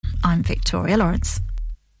I'm Victoria Lawrence.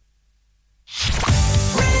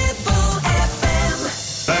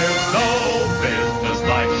 There's no business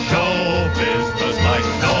like show business like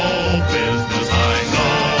no business I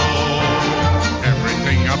know.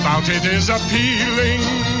 Everything about it is appealing.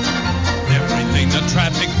 Everything the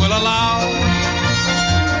traffic will allow.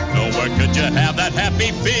 Nowhere could you have that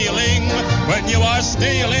happy feeling when you are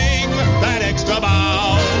stealing that extra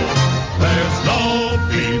bow. There's no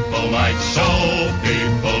people like show people.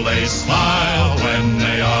 They smile when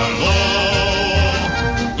they are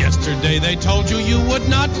low. Yesterday they told you you would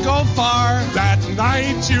not go far. That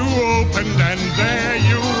night you opened and there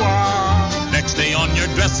you are. Next day on your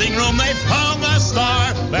dressing room they found a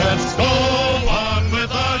star. Let's go on with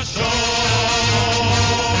the show.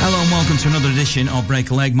 Hello and welcome to another edition of Break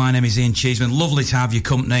a Leg. My name is Ian Cheeseman. Lovely to have your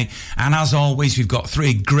company. And as always, we've got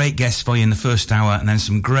 3 great guests for you in the first hour and then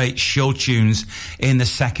some great show tunes in the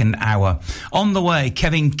second hour. On the way,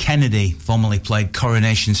 Kevin Kennedy, formerly played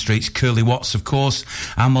Coronation Street's Curly Watts, of course.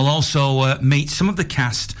 And we'll also meet some of the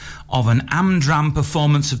cast of an Amdram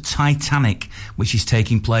performance of Titanic, which is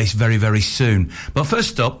taking place very, very soon. But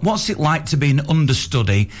first up, what's it like to be an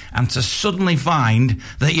understudy and to suddenly find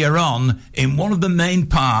that you're on in one of the main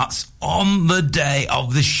parts on the day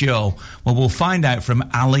of the show? Well, we'll find out from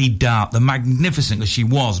Ali Dart, the magnificent, because she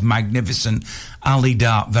was magnificent, Ali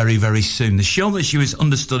Dart, very, very soon. The show that she was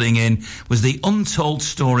understudying in was The Untold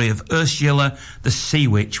Story of Ursula the Sea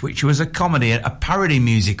Witch, which was a comedy, a parody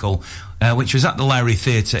musical, which was at the Lowry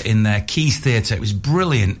Theatre in their Keys Theatre. It was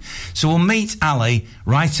brilliant. So we'll meet Ali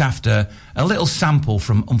right after a little sample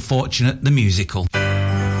from Unfortunate the Musical.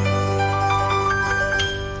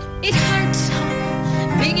 It hurts,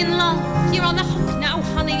 being in love. You're on the hook now,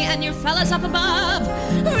 honey, and your fella's up above,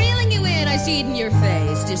 reeling you in. I see it in your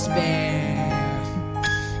face, despair.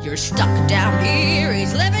 You're stuck down here,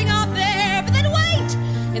 he's living up there. But then wait,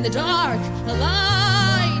 in the dark, a light.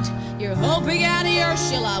 You're hoping Annie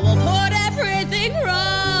Ursula will put everything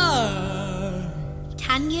right.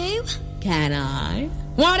 Can you? Can I?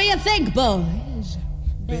 What do you think, boys?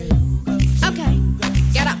 Okay,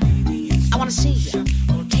 get up. I want to see you.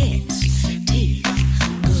 Tits, teeth,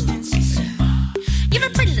 boobs. You're a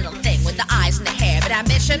pretty little thing with the eyes and the hair, but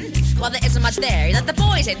ambition? Well, there isn't much there. You let the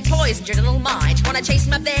boys in, poisoned your little mind. You want to chase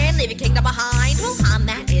them up there and leave your kingdom behind? Well,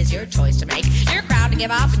 that is your choice to make. Your crowd to give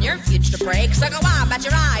up and your future to break. So go on, bet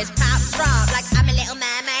your eyes, pop, throb, like I'm a little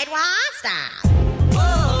mermaid. What? Stop.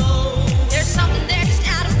 Whoa. There's something there just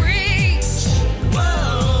out of reach.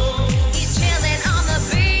 Whoa. He's chilling on the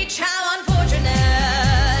beach. How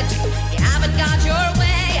unfortunate. You haven't got your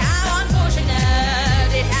way. How unfortunate.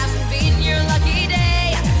 It hasn't been your lucky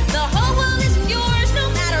day. The whole world isn't yours, no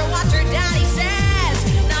matter what your daddy says.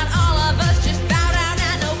 Not all of us just bow down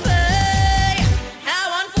and obey.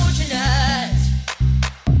 How unfortunate.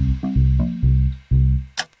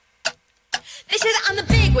 They say that I'm the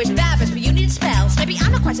big wish Babbage, but you need spells. Maybe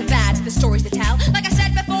I'm not quite so bad to the stories to tell. Like I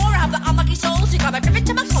said before, I have the unlucky souls who got a grip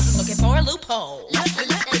into my closet looking for a loophole. But there's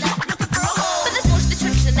more to the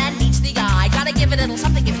trips than that meets the eye. Gotta give it a little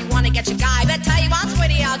something if you want to get your guy. But tell you what,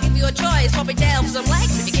 sweetie, I'll give you a choice. Swap your tail for some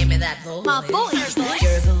legs if you give me that voice. My voice?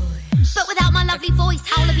 Your voice. But without my lovely voice,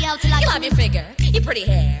 how will I be able to like... You love your figure, your pretty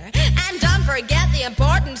hair, and don't forget the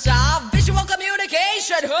importance of visual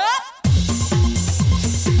communication. Huh?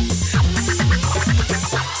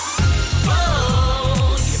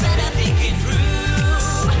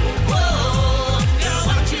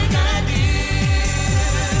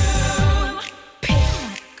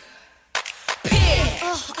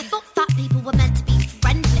 I thought fat people were meant to be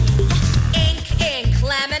friendly. Ink,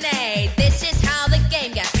 lemonade. This is how the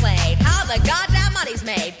game gets played. How the goddamn money's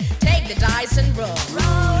made. Take the dice and roll.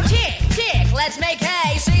 Tick, tick, let's make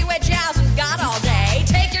hay. See which hasn't got all day.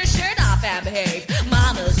 Take your shirt off and behave.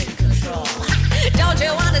 Mama's in control. Don't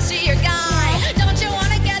you want to see your guy? Don't you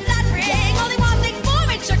want to get that ring? Only one thing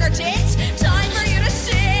for it, sugar tits. Time for you to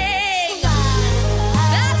sing.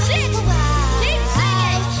 That's it. Keep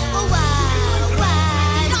singing.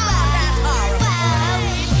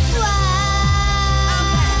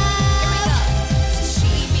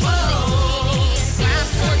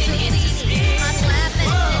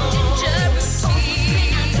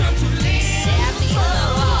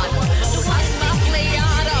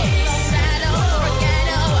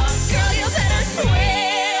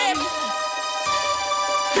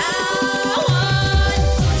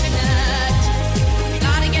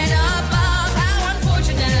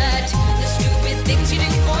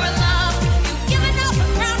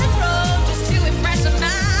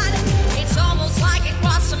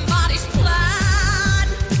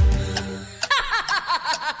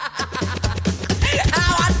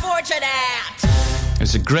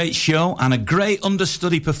 great show and a great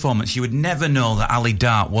understudy performance. You would never know that Ali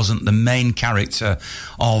Dart wasn't the main character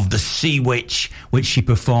of The Sea Witch, which she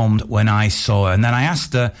performed when I saw her. And then I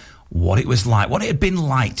asked her what it was like, what it had been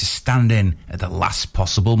like to stand in at the last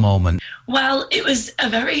possible moment. Well, it was a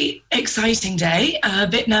very exciting day, a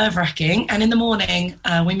bit nerve-wracking. And in the morning,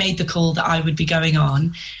 we made the call that I would be going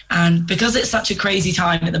on. And because it's such a crazy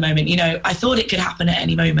time at the moment, you know, I thought it could happen at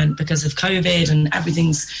any moment because of COVID and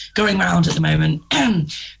everything's going around at the moment.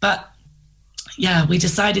 But yeah, we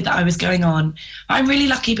decided that I was going on. I'm really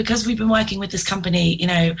lucky because we've been working with this company. You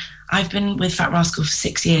know, I've been with Fat Rascal for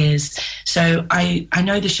 6 years. So I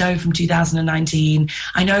know the show from 2019.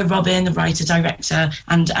 I know Robin, the writer, director,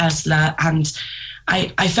 and Ursula. And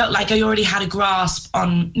I felt like I already had a grasp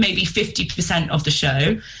on maybe 50% of the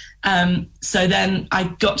show. So then I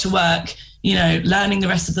got to work, you know, learning the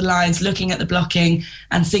rest of the lines, looking at the blocking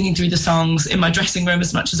and singing through the songs in my dressing room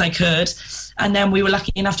as much as I could. And then we were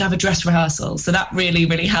lucky enough to have a dress rehearsal. So that really,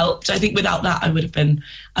 really helped. I think without that, I would have been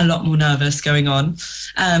a lot more nervous going on.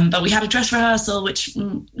 But we had a dress rehearsal, which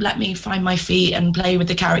let me find my feet and play with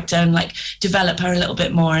the character and like develop her a little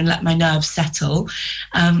bit more and let my nerves settle.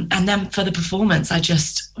 And then for the performance, I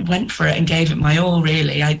just went for it and gave it my all,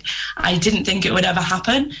 really. I didn't think it would ever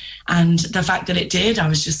happen. And the fact that it did, I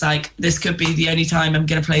was just like, this could be the only time I'm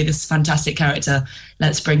going to play this fantastic character.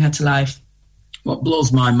 Let's bring her to life. What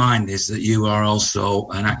blows my mind is that you are also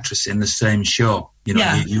an actress in the same show. You know,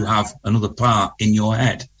 Yeah. you have another part in your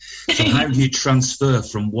head. So how do you transfer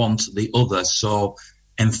from one to the other so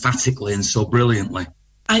emphatically and so brilliantly?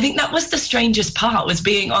 I think that was the strangest part, was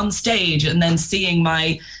being on stage and then seeing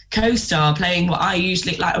my co-star playing what I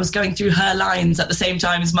usually, like I was going through her lines at the same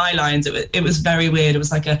time as my lines. It was very weird. It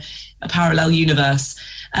was like a parallel universe.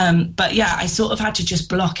 But yeah, I sort of had to just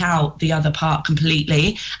block out the other part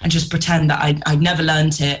completely and just pretend that I'd never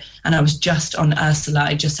learned it and I was just on Ursula.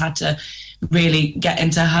 I just had to really get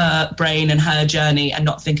into her brain and her journey and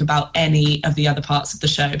not think about any of the other parts of the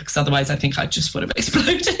show, because otherwise I think I just would have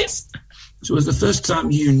exploded. So was the first time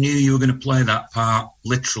you knew you were going to play that part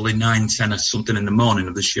literally 9, 10 or something in the morning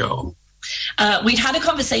of the show? We'd had a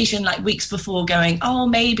conversation like weeks before going, oh,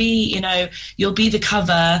 maybe, you know, you'll be the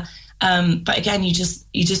cover. But again, you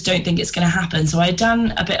just don't think it's going to happen. So I'd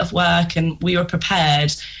done a bit of work and we were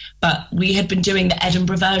prepared, but we had been doing the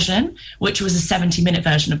Edinburgh version, which was a 70-minute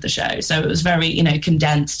version of the show. So it was very, you know,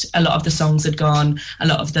 condensed. A lot of the songs had gone, a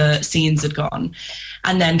lot of the scenes had gone.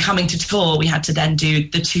 And then coming to tour, we had to then do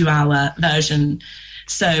the 2-hour version.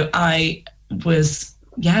 So I was,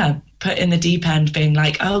 put in the deep end being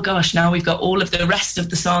like, oh gosh, now we've got all of the rest of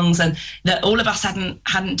the songs and that all of us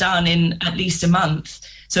hadn't done in at least a month.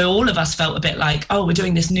 So all of us felt a bit like, oh, we're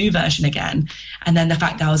doing this new version again. And then the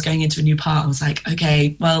fact that I was going into a new part, I was like,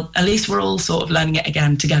 okay, well, at least we're all sort of learning it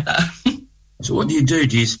again together. So what do?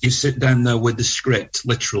 Do you sit down there with the script,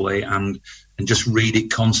 literally, and just read it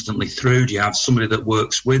constantly through? Do you have somebody that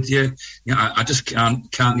works with you? You know, I just can't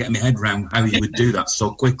get my head around how you would do that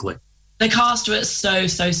so quickly. The cast was so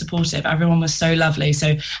supportive. Everyone was so lovely.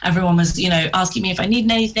 So everyone was, you know, asking me if I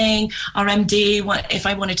needed anything, our MD, if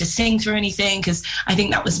I wanted to sing through anything, because I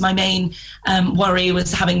think that was my main worry,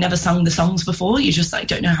 was having never sung the songs before. You just like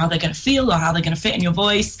don't know how they're going to feel or how they're going to fit in your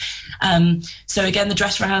voice. So again, the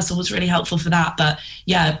dress rehearsal was really helpful for that. But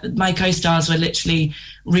yeah, my co-stars were literally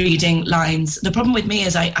reading lines. The problem with me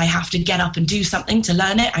is I have to get up and do something to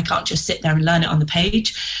learn it. I can't just sit there and learn it on the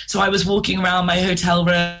page. So I was walking around my hotel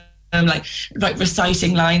room, like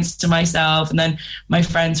reciting lines to myself, and then my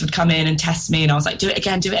friends would come in and test me, and I was like, do it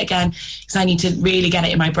again, because I need to really get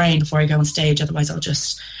it in my brain before I go on stage, otherwise I'll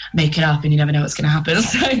just make it up and you never know what's going to happen.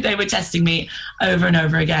 So they were testing me over and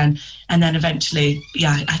over again, and then eventually,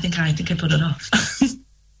 I think I pulled it off.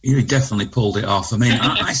 You definitely pulled it off. I mean,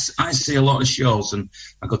 I see a lot of shows, and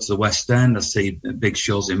I go to the West End, I see big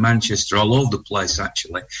shows in Manchester, all over the place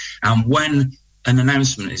actually, and when an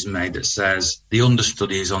announcement is made that says the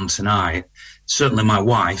understudy is on tonight, certainly my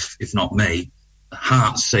wife, if not me,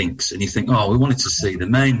 heart sinks, and you think, oh, we wanted to see the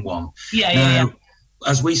main one. Yeah.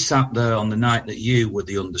 As we sat there on the night that you were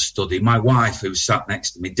the understudy, my wife, who sat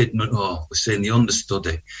next to me, didn't know, oh, we're seeing the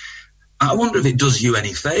understudy. I wonder if it does you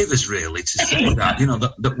any favours, really, to say that, you know,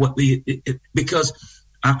 that what because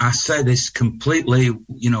I say this completely,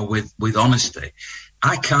 you know, with honesty.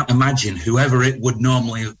 I can't imagine whoever it would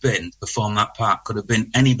normally have been perform that part could have been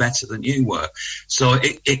any better than you were. So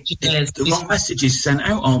the wrong message is sent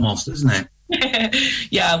out almost, isn't it?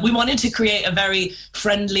 Yeah, we wanted to create a very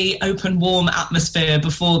friendly, open, warm atmosphere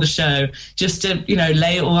before the show, just to,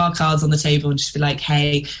 lay all our cards on the table and just be like,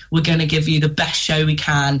 hey, we're going to give you the best show we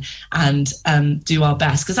can and do our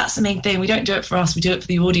best. Because that's the main thing. We don't do it for us, we do it for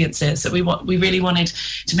the audiences. So we really wanted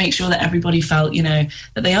to make sure that everybody felt, that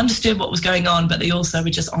they understood what was going on, but they also were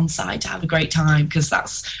just on side to have a great time, because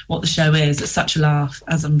that's what the show is. It's such a laugh,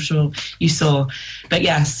 as I'm sure you saw. But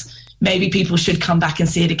yes, maybe people should come back and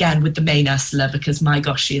see it again with the main Ursula, because my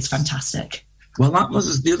gosh, she is fantastic. Well, that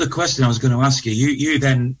was the other question I was going to ask you. You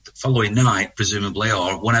then, the following night, presumably,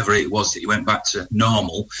 or whenever it was that you went back to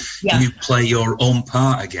normal, you play your own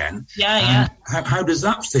part again. Yeah. How does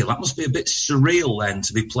that feel? That must be a bit surreal then,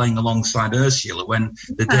 to be playing alongside Ursula when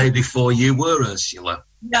the day before you were Ursula.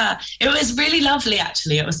 Yeah, it was really lovely,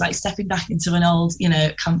 actually. It was like stepping back into an old,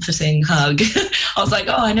 comforting hug. I was like,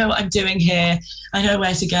 oh, I know what I'm doing here. I know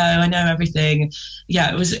where to go. I know everything.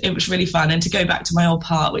 Yeah, it was really fun. And to go back to my old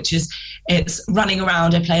part, which is, it's running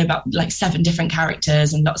around. I play about like 7 different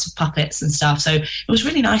characters and lots of puppets and stuff. So it was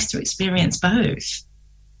really nice to experience both.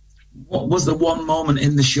 What was the one moment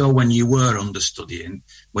in the show when you were understudying,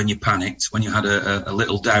 when you panicked, when you had a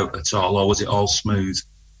little doubt at all, or was it all smooth?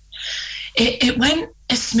 It went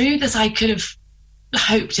as smooth as I could have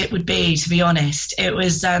hoped it would be, to be honest. It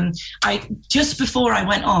was, just before I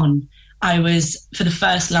went on, for the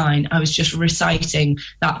first line, I was just reciting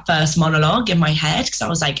that first monologue in my head, because I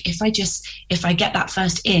was like, if I get that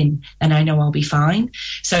first in, then I know I'll be fine.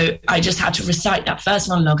 So I just had to recite that first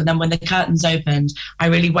monologue. And then when the curtains opened, I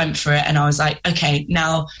really went for it. And I was like, okay,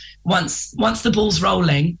 now once the ball's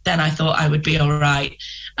rolling, then I thought I would be all right.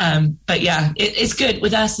 But yeah, it's good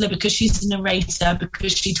with Ursula, because she's a narrator,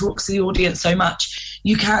 because she talks to the audience so much.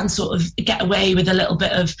 You can sort of get away with a little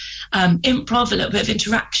bit of improv, a little bit of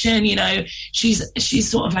interaction. She's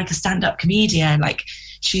sort of like a stand-up comedian. Like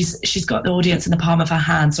she's got the audience in the palm of her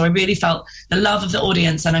hand. So I really felt the love of the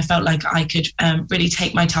audience, and I felt like I could really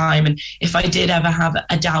take my time. And if I did ever have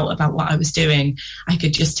a doubt about what I was doing, I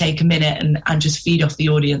could just take a minute and just feed off the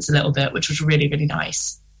audience a little bit, which was really, really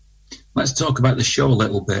nice. Let's talk about the show a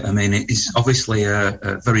little bit. I mean, it's obviously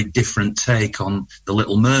a very different take on The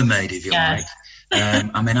Little Mermaid, if you like.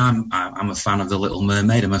 I mean, I'm a fan of The Little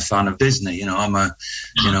Mermaid. I'm a fan of Disney. I'm a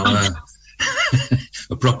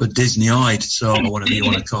proper Disneyoid, so or whatever you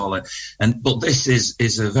want to call it. But this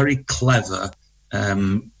is a very clever,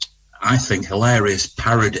 I think, hilarious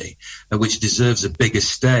parody, which deserves a bigger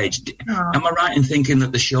stage. Am I right in thinking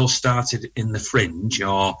that the show started in the Fringe,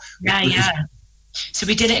 or? Yeah. So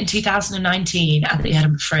we did it in 2019 at the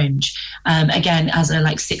Edinburgh Fringe, again as a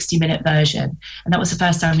 60-minute version, and that was the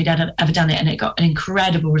first time we'd ever done it, and it got an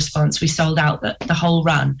incredible response. We sold out the whole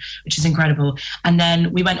run, which is incredible. And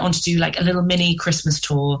then we went on to do a little mini Christmas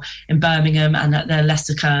tour in Birmingham and at the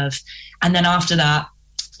Leicester Curve, and then after that,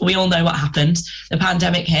 we all know what happened. The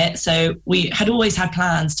pandemic hit, so we had always had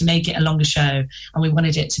plans to make it a longer show, and we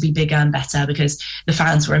wanted it to be bigger and better because the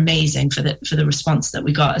fans were amazing for the response that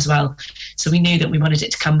we got as well. So we knew that we wanted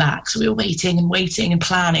it to come back. So we were waiting and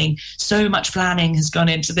planning. So much planning has gone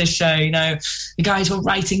into this show. The guys were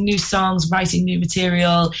writing new songs, writing new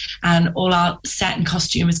material, and all our set and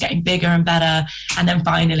costume was getting bigger and better. And then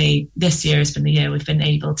finally, this year has been the year we've been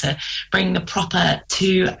able to bring the proper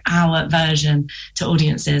 2-hour version to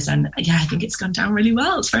audiences. And yeah, I think it's gone down really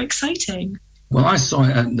well. It's very exciting. Well, I saw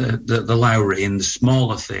it at the Lowry in the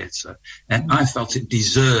smaller theatre, and I felt it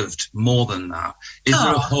deserved more than that. Is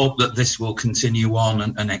there a hope that this will continue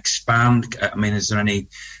on and expand? I mean, is there any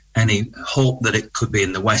hope that it could be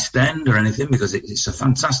in the West End or anything? Because it's a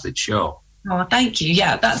fantastic show. Oh, thank you.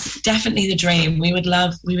 Yeah, that's definitely the dream. We would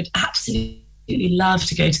absolutely love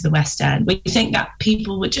to go to the West End. We think that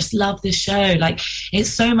people would just love this show. It's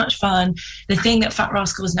so much fun. The thing that Fat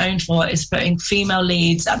Rascal is known for is putting female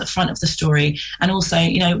leads at the front of the story, and also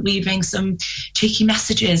weaving some cheeky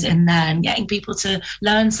messages in there and getting people to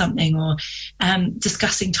learn something, or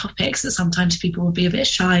discussing topics that sometimes people will be a bit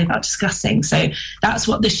shy about discussing. So that's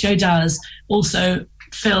what this show does. Also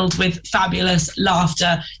filled with fabulous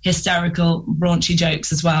laughter, hysterical, raunchy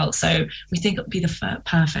jokes as well. So we think it would be the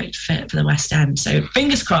perfect fit for the West End. So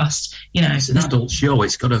fingers crossed. It's an adult show.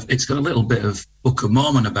 It's got a little bit of Book of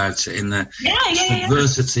Mormon about it in the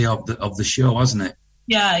diversity of the show, hasn't it?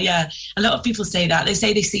 Yeah. A lot of people say that. They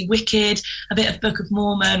say they see Wicked, a bit of Book of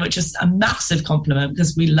Mormon, which is a massive compliment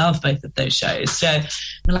because we love both of those shows. So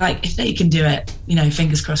we're like, if they can do it,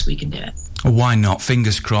 fingers crossed we can do it. Why not?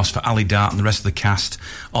 Fingers crossed for Ali Dart and the rest of the cast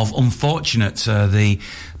of Unfortunate. The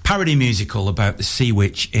parody musical about the sea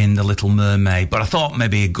witch in The Little Mermaid. But I thought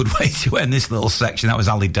maybe a good way to end this little section, that was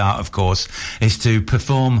Ali Dart, of course, is to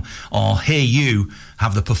perform or hear you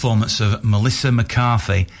have the performance of Melissa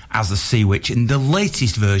McCarthy as the sea witch in the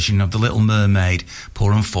latest version of The Little Mermaid,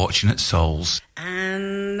 Poor Unfortunate Souls.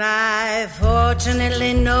 And I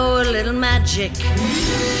fortunately know a little magic.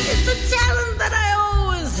 It's a talent that I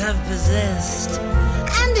always have possessed.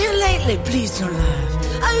 And here lately, please don't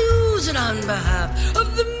laugh, I use it on behalf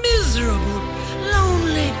of the miserable,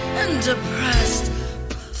 lonely, and depressed.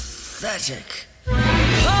 Pathetic.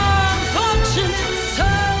 Unfortunate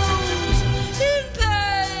souls in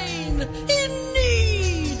pain, in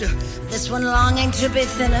need. This one longing to be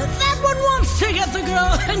thinner, that one wants to get the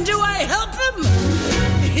glow, and do I help them?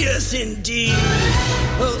 Yes, indeed.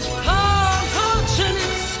 Those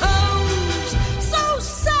unfortunate souls, so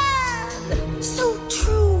sad, so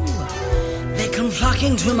true. They come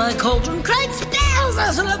flocking to my cauldron, great spells,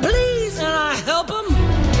 Ursula, please, and I help them.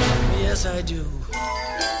 Yes, I do.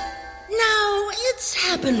 Now, it's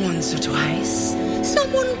happened once or twice.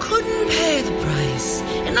 Someone couldn't pay the price,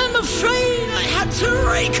 and I'm afraid I had to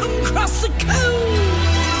rake them across the coals.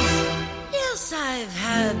 Yes, I've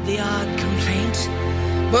had the odd complaint,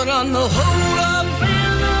 but on the whole I've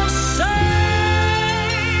been a saint.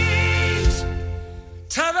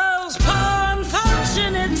 To those poor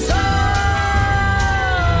unfortunate souls.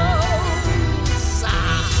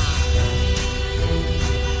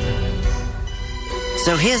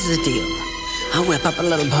 So here's the deal. I'll whip up a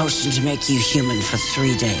little potion to make you human for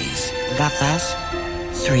 3 days. Got that?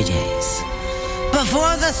 3 days.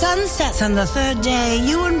 Before the sun sets on the third day,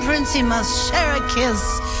 you and Princey must share a kiss.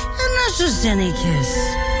 And not just any kiss.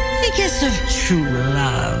 A kiss of true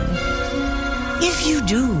love. If you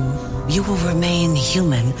do, you will remain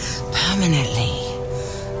human permanently.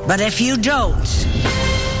 But if you don't,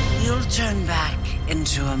 you'll turn back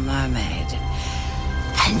into a mermaid.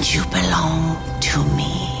 And you belong to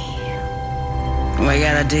me. We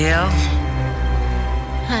got a deal?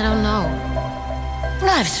 I don't know.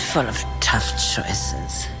 Life's full of tough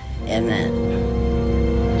choices, isn't it?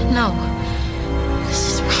 No.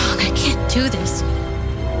 This is wrong. I can't do this.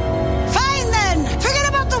 Fine then! Forget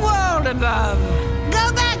about the world above.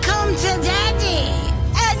 Go back home to Daddy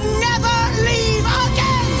and never leave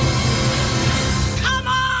again! Come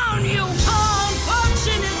on, you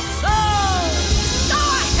unfortunate soul! Go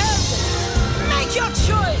ahead! Make your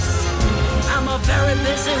choice! I'm a very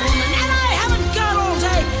busy woman and I haven't got all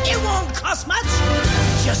day. It won't cost much.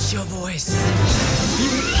 Just your voice.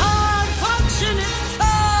 You unfortunate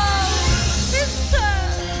soul. It's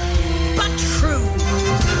sad, but true.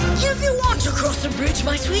 If you want to cross the bridge,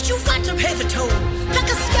 my sweet, you've got to pay the toll. Pluck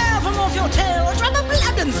a scare from off your tail or drop a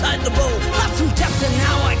blood inside the bowl. Got some depth and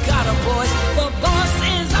now I got a boys. The boss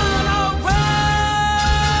is on a roll.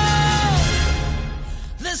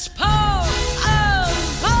 This poor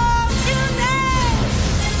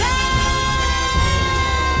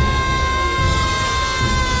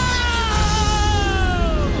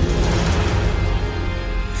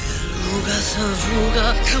Ruga,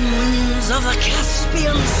 come winds of the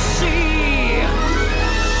Caspian Sea.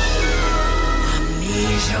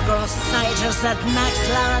 Amnesia, glossitis, that max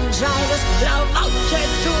laryngitis, now voucher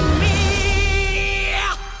to me.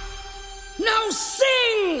 Now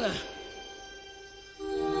sing!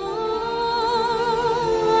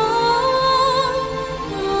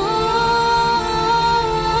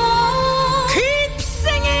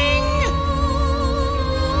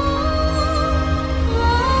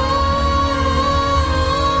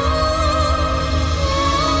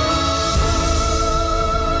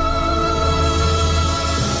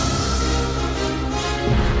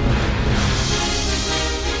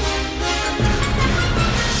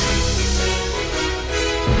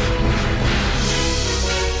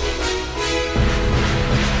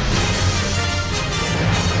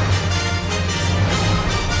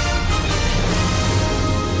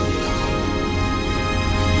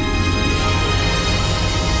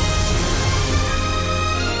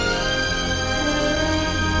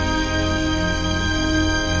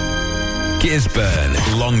 Gisborne,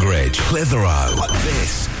 Longridge, Clitheroe.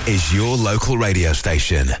 This is your local radio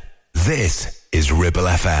station. This is Ribble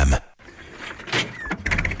FM.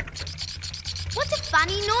 What a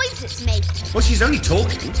funny noise it's making. Well, she's only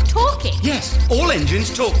talking. Talking? Yes, all engines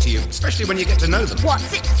talk to you, especially when you get to know them.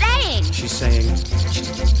 What's it saying? She's saying...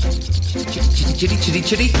 Chitty, chitty, chitty,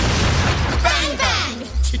 chitty. Bang, bang!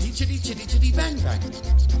 Chitty, chitty, chitty, chitty, bang, bang.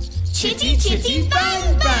 Chitty, chitty,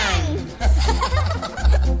 bang, bang!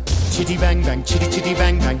 Chitty, bang, bang, chitty, chitty,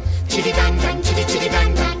 bang, bang. Chitty, bang, bang, chitty, chitty,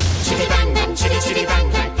 bang, bang. Chitty, bang, bang, chitty, chitty,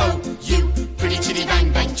 bang, bang. Oh, you pretty chitty, bang,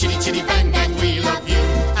 bang. Chitty, chitty, bang, bang, we love you.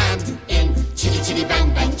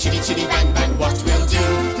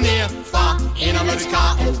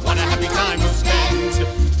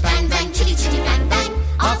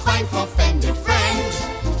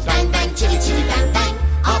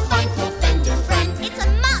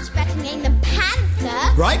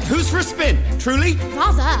 who's for a spin? Truly?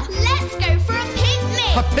 Rather. Let's go for a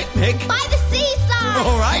picnic. A picnic? By the seaside.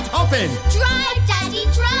 All right, hop in. Drive, Daddy,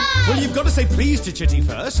 drive. Well, you've got to say please to Chitty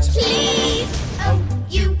first. Please. Oh,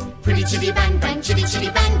 you pretty chitty bang bang, chitty chitty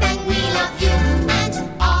bang bang, we love you.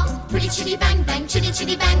 And our pretty chitty bang bang, chitty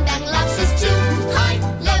chitty bang bang loves us too. High,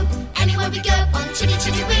 low, anywhere we go on chitty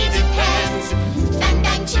chitty we depend. Bang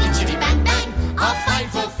bang, chitty chitty bang bang, our fine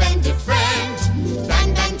four-fended friend.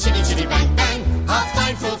 Bang bang, chitty chitty bang bang, our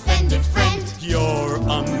fine four-fended friend. You're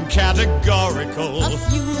uncategorical. A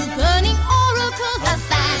fuel-burning oracle, a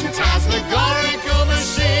phantasmagorical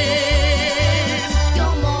machine.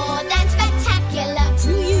 You're more than spectacular.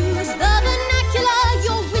 To use the vernacular,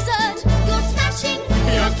 you're wizard, you're smashing,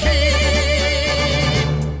 You're keen.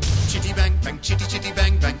 Chitty bang bang, chitty chitty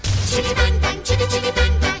bang bang. chitty bang bang, chitty chitty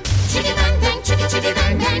bang bang, chitty bang bang, chitty chitty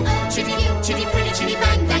bang bang, chitty chitty pretty chitty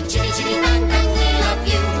bang bang, chitty chitty bang bang, we love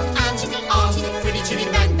you. And our pretty chitty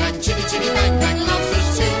bang bang, chitty chitty bang bang loves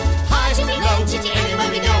us too. High, low, anywhere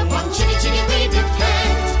we go on chitty chitty we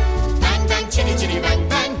depend. Bang bang, chitty chitty bang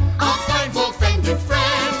bang, our fine four-fended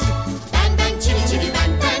friend. Bang bang, chitty chitty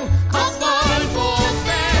bang bang, our fine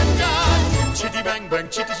four-fended. Chitty bang bang,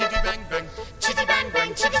 chitty chitty bang bang. Chitty bang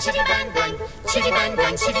bang, chitty chitty bang bang, chitty bang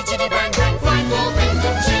bang, chitty chitty bang bang, fine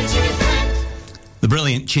four-fended, chitty chitty bang. The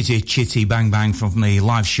brilliant Chitty Chitty Bang Bang from the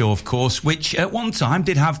live show, of course, which at one time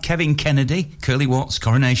did have Kevin Kennedy, Curly Watts,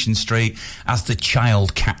 Coronation Street, as the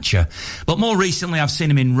child catcher. But more recently, I've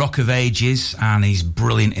seen him in Rock of Ages, and he's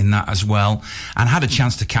brilliant in that as well, and had a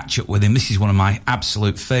chance to catch up with him. This is one of my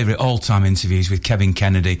absolute favourite all-time interviews with Kevin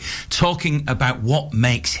Kennedy, talking about what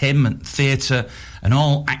makes him and theatre and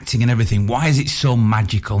all acting and everything. Why is it so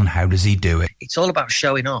magical, and how does he do it? It's all about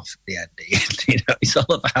showing off at the end. You know, it's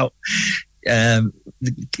all about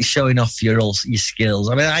showing off your skills.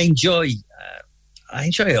 I mean, I enjoy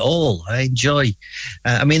it all. I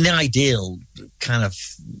mean, the ideal kind of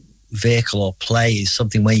vehicle or play is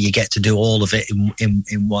something where you get to do all of it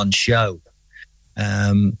in one show.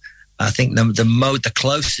 I think the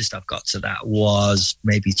closest I've got to that was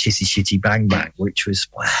maybe Chitty Chitty Bang Bang, which was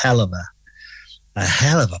a hell of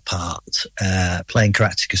a part, playing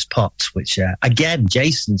Caractacus Potts, which again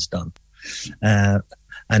Jason's done.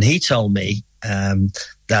 And he told me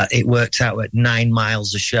that it worked out at 9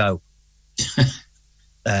 miles a show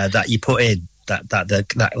that you put in,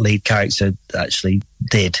 that lead character actually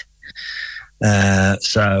did.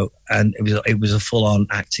 So, and it was a full-on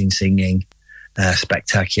acting, singing,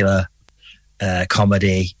 spectacular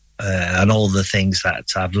comedy, and all the things that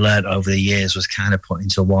I've learned over the years was kind of put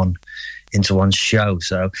into one show.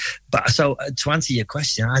 So to answer your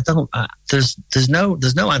question, there's no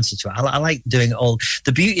answer to it. I like doing it all.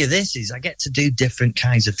 The beauty of this is I get to do different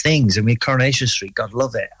kinds of things. I mean, Coronation Street, God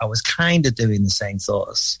love it, I was kind of doing the same sort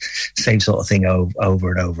of thing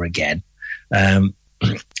over and over again,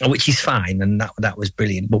 which is fine, and that was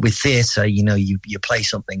brilliant. But with theatre, you know, you play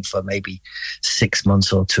something for maybe 6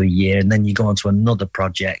 months or to a year, and then you go on to another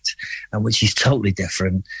project, which is totally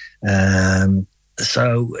different.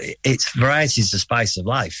 So it's variety is the spice of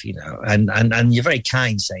life, you know, and you're very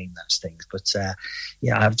kind saying those things. But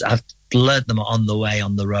yeah, I've learned them on the way,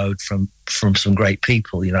 on the road from some great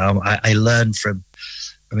people. You know, I learned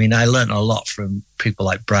a lot from people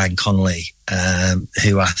like Brian Connolly,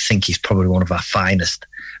 who I think is probably one of our finest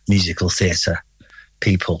musical theatre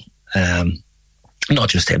people. Not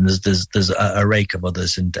just him. There's a rake of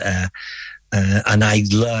others, and I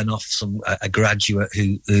learn off a graduate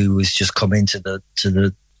who has just come into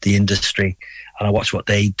the industry, and I watch what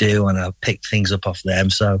they do, and I pick things up off them.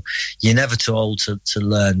 So you're never too old to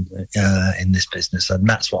learn in this business, and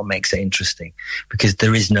that's what makes it interesting, because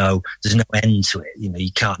there's no end to it. You know,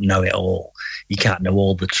 you can't know it all. You can't know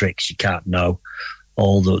all the tricks. You can't know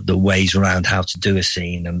all the ways around how to do a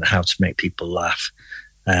scene and how to make people laugh.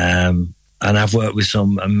 And I've worked with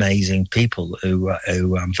some amazing people who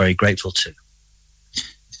I'm very grateful to.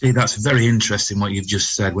 See, that's very interesting what you've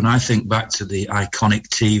just said. When I think back to the iconic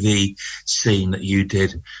TV scene that you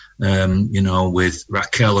did, you know, with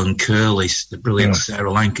Raquel and Curly, the brilliant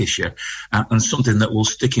Sarah Lancashire, and something that will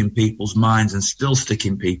stick in people's minds and still stick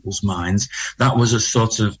in people's minds, that was a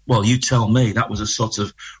sort of, well, you tell me, that was a sort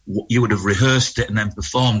of, you would have rehearsed it and then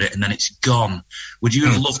performed it and then it's gone. Would you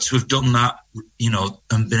have loved to have done that, you know,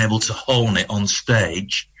 and been able to hone it on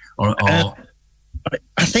stage? Or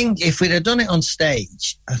I think if we'd have done it on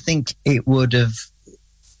stage, I think it would have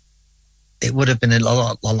been a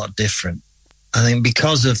lot different. I think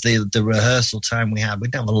because of the rehearsal time we had,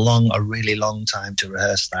 we'd have a really long time to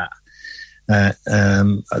rehearse that.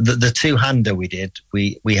 The two-hander we did,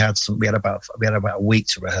 we had about a week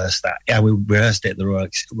to rehearse that. Yeah, we rehearsed it at the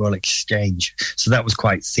Royal Exchange, so that was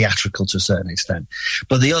quite theatrical to a certain extent.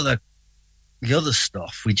 But the other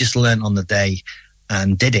stuff we just learned on the day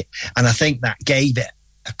and did it, and I think that gave it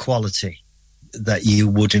a quality that you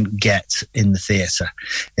wouldn't get in the theatre.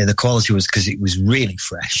 Yeah, the quality was because it was really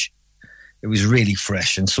fresh. It was really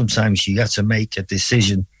fresh, and sometimes you had to make a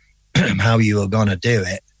decision how you were going to do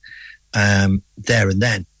it there and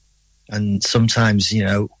then. And sometimes,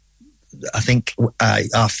 I think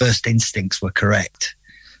our first instincts were correct.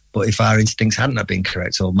 But if our instincts hadn't have been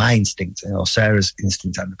correct, or my instinct or Sarah's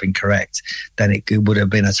instinct hadn't been correct, then it would have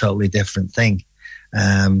been a totally different thing.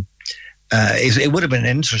 It would have been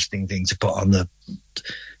an interesting thing to put on the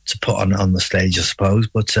stage, I suppose.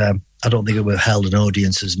 But I don't think it would have held an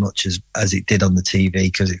audience as much as it did on the TV,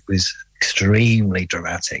 because it was extremely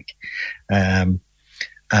dramatic, and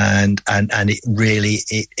it really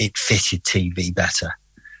it fitted TV better.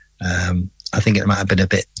 I think it might have been a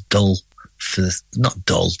bit dull not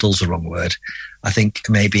dull. Dull's the wrong word. I think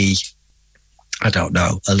maybe, I don't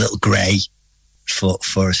know, a little grey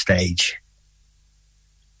for a stage.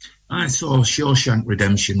 I saw Shawshank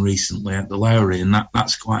Redemption recently at the Lowry, and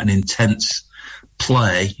that's quite an intense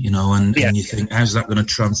play, and you think, how's that going to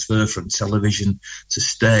transfer from television to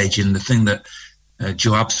stage? And the thing that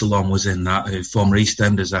Joe Absalom was in that, a former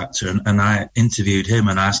EastEnders actor, and I interviewed him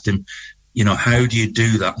and asked him, how do you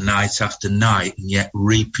do that night after night and yet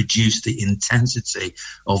reproduce the intensity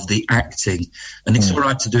of the acting? And it's all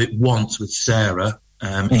right to do it once with Sarah,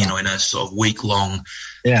 in a sort of week-long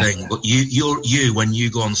thing. But you, when you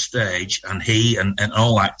go on stage, and he and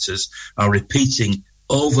all actors are repeating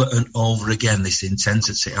over and over again this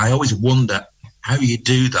intensity, I always wonder how you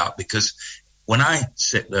do that, because when I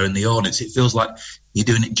sit there in the audience, it feels like you're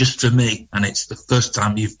doing it just for me, and it's the first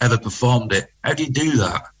time you've ever performed it. How do you do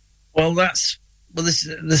that? Well,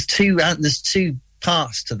 there's two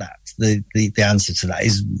parts to that. The answer to that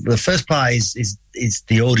is, the first part is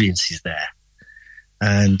the audience is there,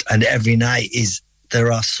 and every night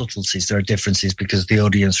there are subtleties, there are differences because of the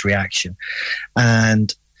audience reaction,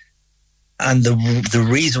 and the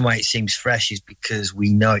reason why it seems fresh is because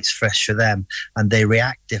we know it's fresh for them, and they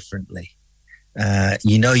react differently.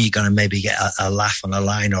 You're going to maybe get a laugh on a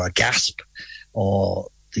line or a gasp, or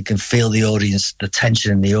you can feel the audience, the tension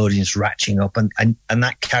in the audience ratcheting up, and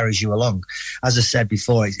that carries you along. As I said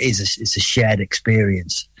before, it's a shared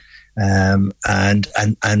experience, and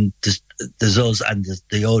there's us and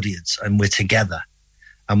the audience, and we're together,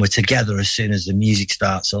 as soon as the music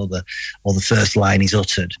starts or the first line is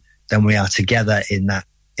uttered. Then we are together in that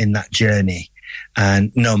journey, and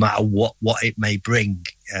no matter what it may bring.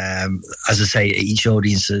 As I say, each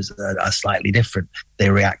audience are slightly different. They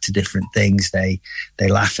react to different things. They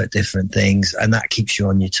laugh at different things, and that keeps you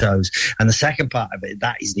on your toes. And the second part of it,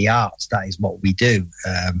 that is the art. That is what we do.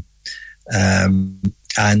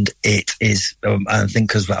 And it is, I think,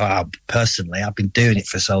 because personally, I've been doing it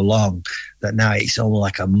for so long that now it's almost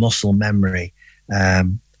like a muscle memory.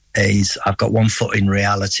 I've got one foot in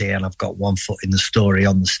reality, and I've got one foot in the story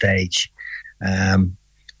on the stage.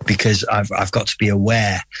 Because I've got to be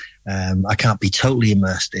aware. I can't be totally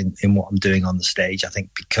immersed in what I'm doing on the stage. I think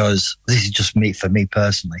because this is just for me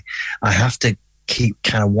personally, I have to keep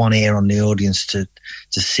kind of one ear on the audience to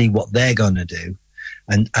see what they're going to do,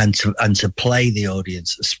 and to play the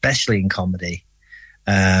audience, especially in comedy.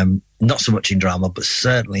 Not so much in drama, but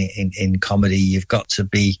certainly in comedy, you've got to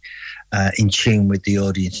be in tune with the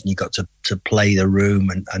audience, and you've got to play the room,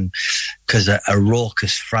 and because a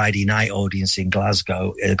raucous Friday night audience in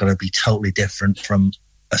Glasgow are going to be totally different from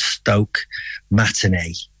a Stoke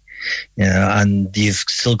matinee, and you've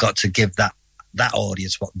still got to give that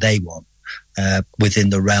audience what they want within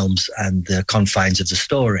the realms and the confines of the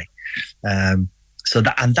story. So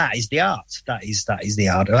that is the art. That is the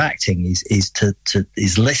art of acting.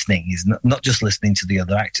 Is listening. Is not just listening to the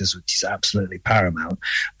other actors, which is absolutely paramount,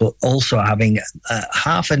 but also having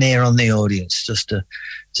half an ear on the audience just to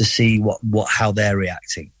see how they're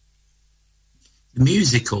reacting. The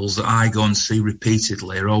musicals that I go and see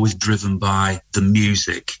repeatedly are always driven by the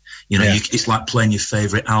music. It's like playing your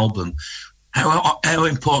favourite album. How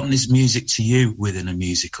important is music to you within a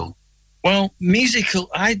musical? Well,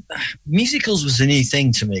 musicals was a new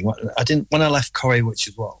thing to me. When I left Corrie, which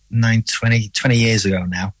is 20 years ago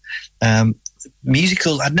now.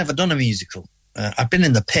 Musical, I'd never done a musical. I'd been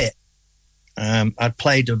in the pit. I'd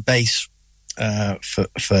played a bass for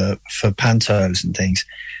pantos and things,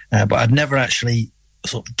 but I'd never actually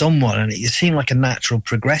sort of done one, and it seemed like a natural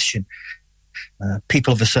progression.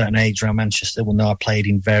 People of a certain age around Manchester will know I played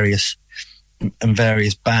in various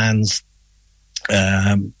bands.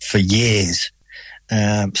 for years.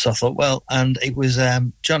 So I thought, well, and it was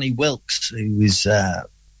Johnny Wilkes, who is a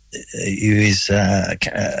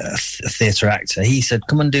theatre actor. He said,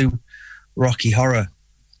 come and do Rocky Horror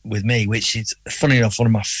with me, which is, funny enough, one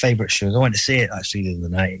of my favourite shows. I went to see it actually the other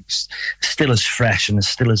night. It's still as fresh and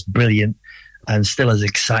still as brilliant and still as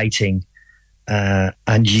exciting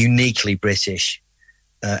and uniquely British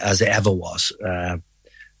as it ever was.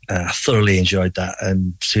 I thoroughly enjoyed that.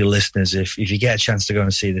 And to listeners, if you get a chance to go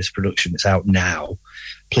and see this production, it's out now,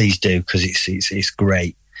 please do, because it's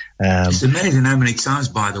great. It's amazing how many times,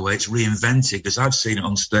 by the way, it's reinvented, because I've seen it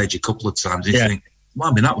on stage a couple of times. You think, well,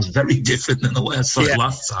 I mean, that was very different than the way I saw it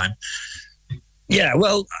last time. Yeah,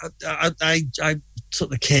 well, I took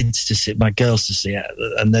the kids to see it, my girls to see it,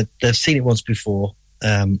 and they've seen it once before.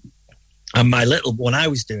 And my little, when I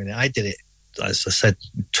was doing it, I did it, as I said,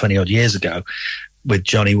 20 odd years ago with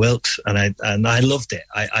Johnny Wilkes, and I loved it.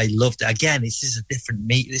 I loved it. Again, this is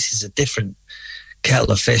a different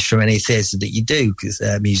kettle of fish from any theatre that you do, because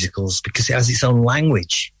musicals, because it has its own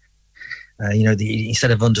language. Instead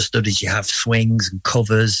of understudies, you have swings and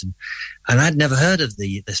covers, and I'd never heard of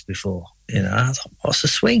this before. I thought, what's a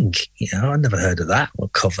swing? I'd never heard of that.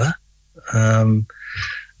 What cover? And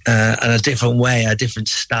a different way, a different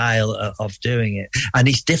style of doing it. And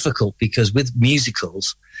it's difficult because with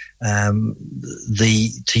musicals, to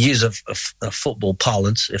use a football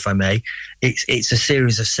parlance, if I may, it's a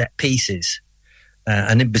series of set pieces.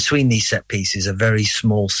 And in between these set pieces are very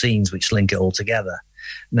small scenes which link it all together.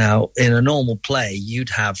 Now, in a normal play, you'd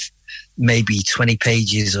have maybe 20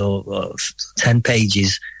 pages or 10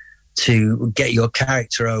 pages to get your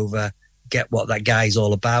character over, get what that guy's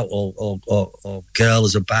all about or girl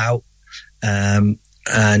is about, and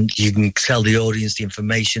you can tell the audience the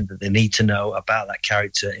information that they need to know about that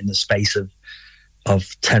character in the space of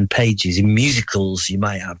 10 pages. In musicals, you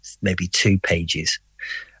might have maybe 2 pages,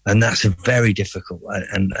 and that's very difficult,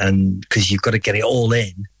 and because you've got to get it all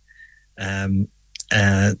in.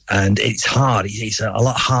 And it's hard. It's a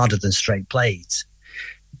lot harder than straight plays,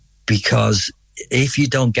 because if you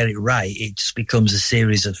don't get it right, it just becomes a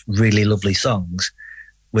series of really lovely songs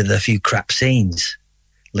with a few crap scenes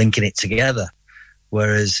linking it together.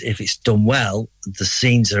 Whereas if it's done well, the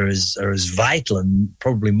scenes are as vital and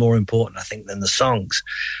probably more important, I think, than the songs.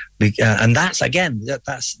 And that's, again, we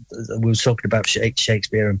were talking about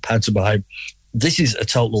Shakespeare and pantomime. This is a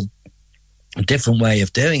different way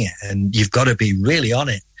of doing it, and you've got to be really on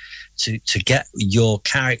it to get your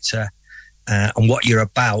character and what you're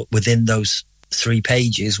about within those 3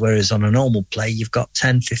 pages, whereas on a normal play you've got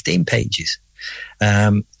 10-15 pages,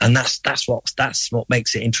 and that's what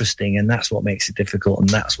makes it interesting, and that's what makes it difficult, and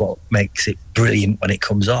that's what makes it brilliant when it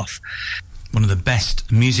comes off. One of the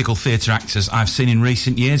best musical theatre actors I've seen in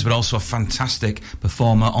recent years, but also a fantastic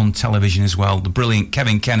performer on television as well, the brilliant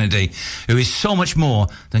Kevin Kennedy, who is so much more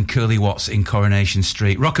than Curly Watts in Coronation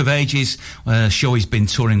Street. Rock of Ages, a show he's been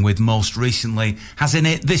touring with most recently, has in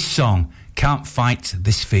it this song, Can't Fight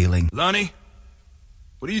This Feeling. Lonnie,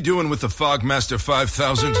 what are you doing with the Fogmaster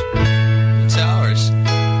 5000? It's ours.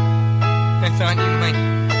 I thought you might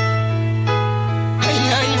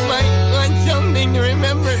want something to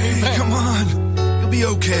remember me by. Hey, come on. You'll be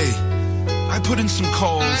okay. I put in some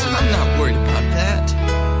calls and... I'm not worried about that.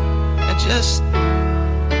 I just...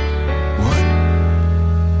 What?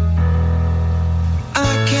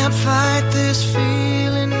 I can't fight this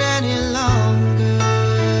feeling any longer.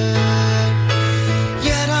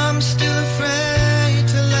 Yet I'm still afraid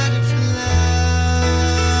to let it flow.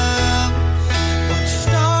 What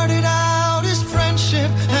started out as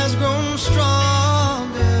friendship has grown stronger.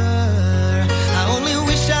 I only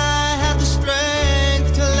wish I had the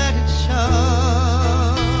strength to let it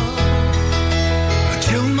show. I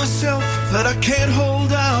tell myself that I can't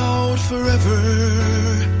hold out forever.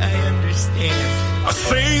 I understand. I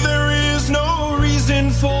say there is no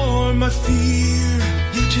reason for my fear.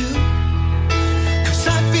 You do? 'Cause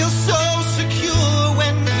I feel so secure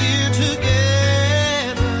when we're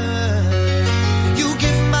together. You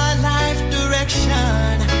give my life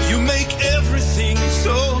direction. You make everything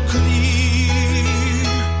so clear.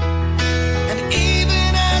 And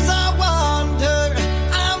even as I wander,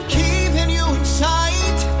 I'm keeping you in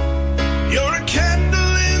sight. You're a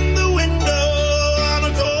candle in the window on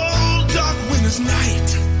a cold, dark winter's night.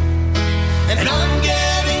 And I'm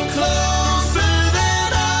getting closer than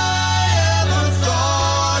I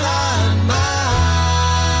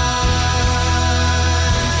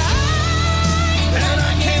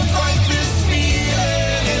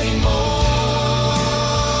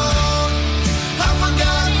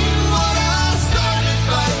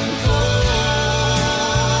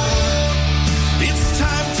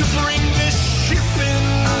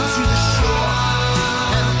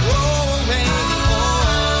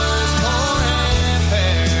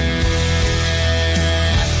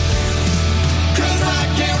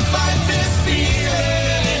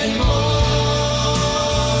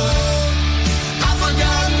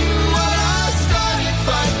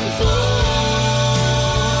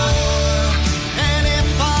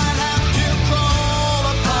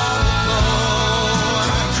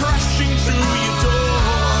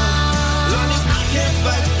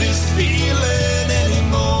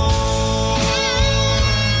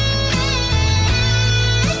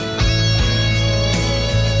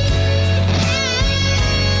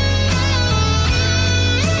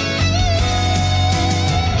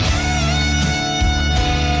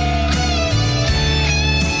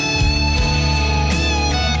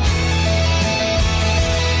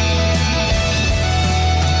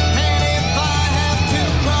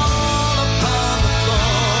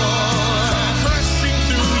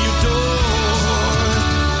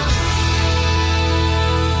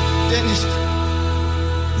things.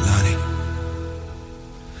 Lonnie,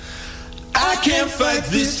 I can't fight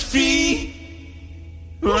this fever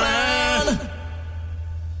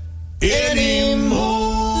anymore.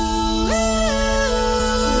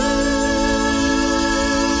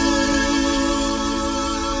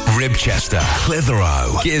 Ribchester,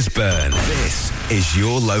 Clitheroe, Gisburn. This is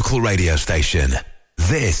your local radio station.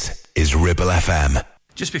 This is Ribble FM.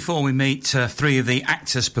 Just before we meet three of the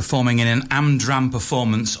actors performing in an Amdram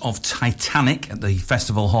performance of Titanic at the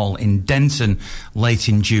Festival Hall in Denton late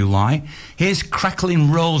in July, here's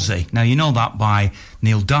Crackling Rosie. Now, you know that by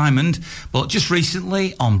Neil Diamond, but just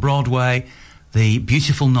recently on Broadway, the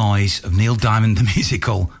beautiful noise of Neil Diamond the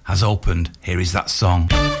musical has opened. Here is that song.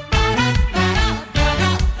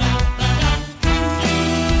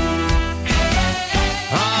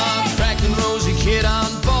 Crackling Rosie, kid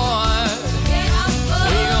on board.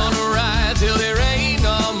 We gonna ride till there ain't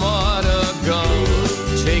no more to go.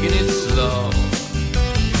 Taking it slow.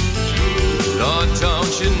 Lord,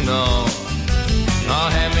 don't you know?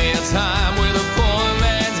 I'll have me a time with a poor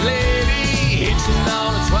man's lady, hitching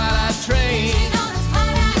on a twilight train.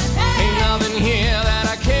 Ain't nothing here that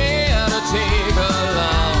I care to take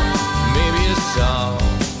along. Maybe a song.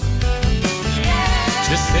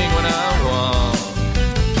 Just sing what I want.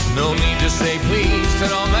 No need to say please to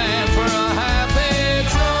no man for a happy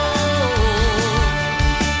tone.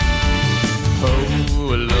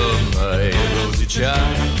 Oh, I love my Rosie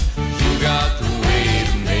child. You got the way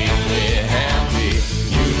to make me happy.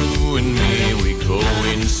 You and me, we go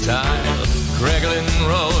in style. Crackling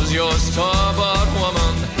Rose, you're a store-bought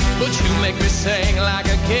woman, but you make me sing like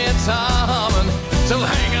a guitar humming. So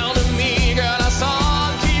hang on to me, girl, our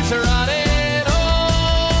song keeps running on.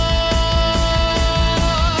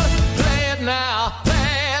 Play it now,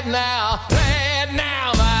 play it now, play it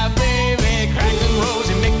now, my baby. Crackling Rose,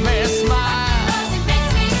 you make me smile.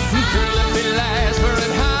 Girl, if it lasts for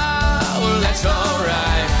an hour, that's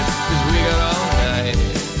alright, 'cause we got all night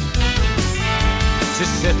to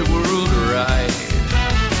set the world right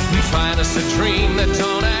and find us a dream that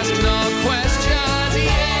don't ask no questions,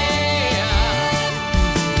 yeah.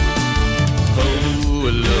 Oh, I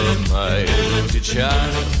love my Rosie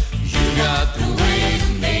child. You got the way to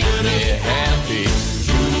make me happy.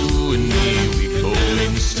 You and me, we go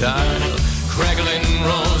in style. Crackling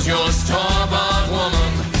Rose, you're a store-bought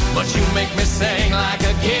woman, but you make me sing like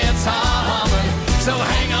a guitar humming. So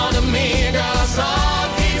hang on to me, girl, our song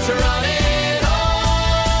keeps running on.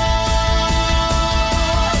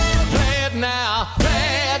 Play it now,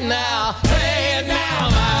 play it now, play it now,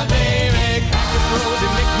 my baby. Crackling Rose,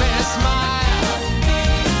 you make me smile.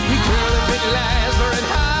 Girl, if it lasts for an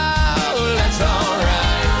hour, that's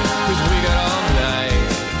alright, 'cause we got all night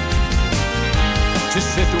to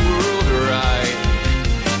set the world right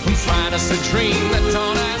and find us a dream that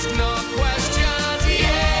don't ask no questions,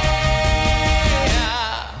 yeah.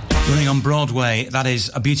 Running on Broadway, that is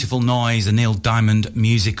A Beautiful Noise, a Neil Diamond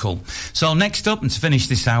musical. So next up, and to finish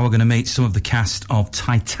this hour, we're going to meet some of the cast of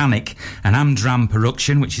Titanic, an Amdram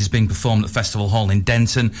production, which is being performed at the Festival Hall in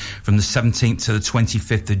Denton from the 17th to the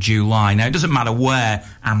 25th of July. Now, it doesn't matter where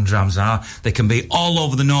Amdrams are. They can be all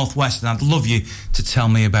over the Northwest, and I'd love you to tell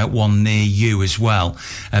me about one near you as well,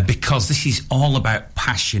 because this is all about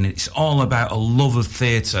passion. It's all about a love of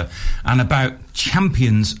theatre and about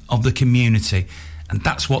champions of the community. And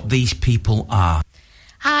that's what these people are.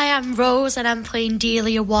 Hi, I'm Rose and I'm playing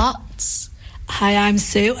Delia Watts. Hi, I'm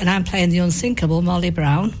Sue and I'm playing the unsinkable Molly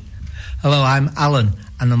Brown. Hello, I'm Alan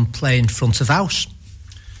and I'm playing front of house.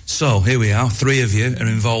 So here we are, three of you are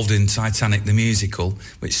involved in Titanic the musical,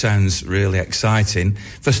 which sounds really exciting.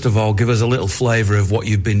 First of all, give us a little flavour of what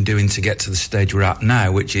you've been doing to get to the stage we're at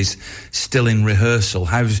now, which is still in rehearsal.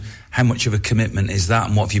 How much of a commitment is that,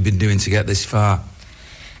 and what have you been doing to get this far?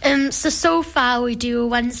 So far we do a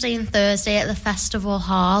Wednesday and Thursday at the Festival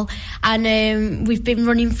Hall, and we've been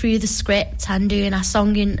running through the script and doing our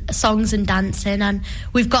songs and dancing, and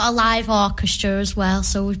we've got a live orchestra as well,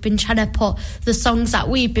 so we've been trying to put the songs that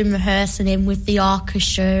we've been rehearsing in with the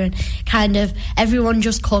orchestra, and kind of everyone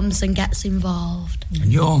just comes and gets involved.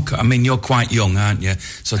 And you're quite young, aren't you?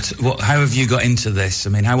 So how have you got into this? I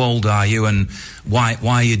mean, how old are you, and why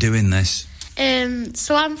are you doing this?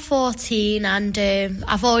 So I'm 14 and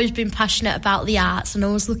I've always been passionate about the arts, and I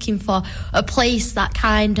was looking for a place that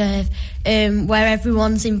kind of where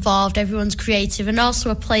everyone's involved, everyone's creative, and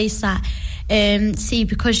also a place that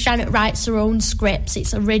because Janet writes her own scripts,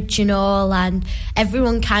 it's original and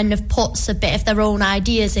everyone kind of puts a bit of their own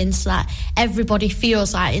ideas in, so that everybody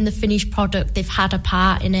feels like in the finished product they've had a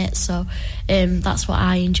part in it. So that's what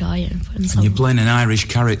I enjoy. And you're playing an Irish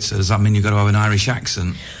character. Does that mean you've got to have an Irish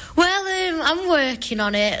accent? Well, I'm working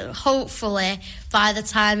on it. Hopefully, by the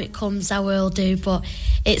time it comes, I will do. But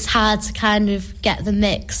it's hard to kind of get the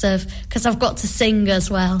mix of, because I've got to sing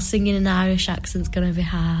as well. Singing in an Irish accent's going to be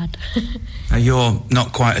hard. Now, you're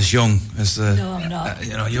not quite as young as the. No, I'm not.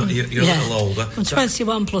 You're a little older. I'm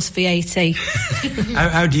 21 plus VAT.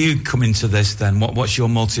 How do you come into this then? What's your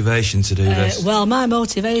motivation to do this? Well, my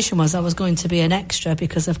motivation was I was going to be an extra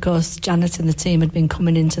because, of course, Janet and the team had been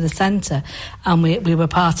coming into the centre, and we were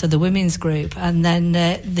part of the women's group, and then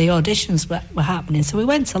the auditions were happening. So we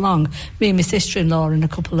went along, me and my sister-in-law and a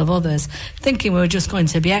couple of others, thinking we were just going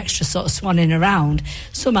to be extra, sort of swanning around.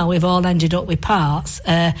 Somehow we've all ended up with parts,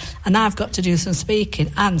 and I've got to do some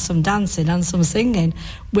speaking and some dancing and some singing,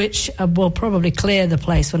 which will probably clear the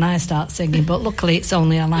place when I start singing, but luckily it's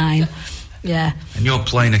only a line. Yeah. And you're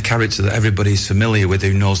playing a character that everybody's familiar with,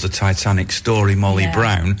 who knows the Titanic story, Molly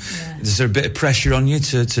Brown. Yeah. Is there a bit of pressure on you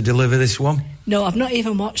to deliver this one? No, I've not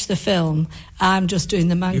even watched the film. I'm just doing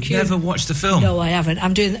the Mancunian. You've never watched the film? No, I haven't.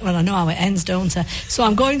 I'm doing. Well, I know how it ends, don't I? So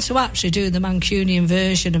I'm going to actually do the Mancunian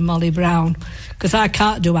version of Molly Brown, because I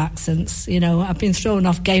can't do accents. You know, I've been thrown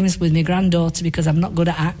off games with my granddaughter because I'm not good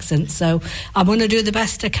at accents. So I'm going to do the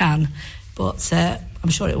best I can, but I'm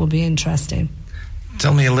sure it will be interesting.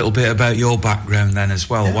 Tell me a little bit about your background then as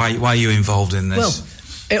well. Why are you involved in this?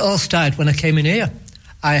 Well, it all started when I came in here.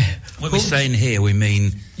 When we're saying here, we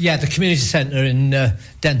mean... Yeah, the community centre in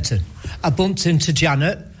Denton. I bumped into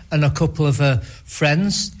Janet and a couple of her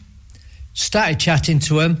friends, started chatting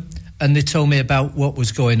to them, and they told me about what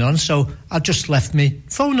was going on, so I just left me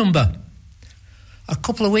phone number. A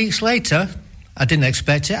couple of weeks later, I didn't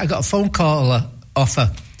expect it, I got a phone call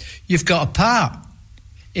offer. You've got a part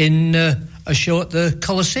in a show at the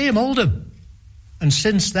Coliseum, Oldham. And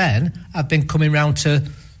since then, I've been coming round to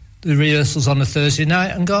the rehearsals on a Thursday night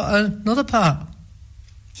and got another part.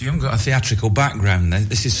 So you haven't got a theatrical background then?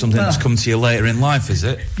 This is something that's come to you later in life, is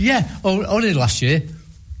it? Yeah, only last year.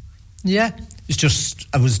 Yeah, it's just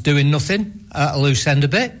I was doing nothing at a loose end a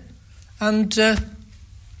bit, and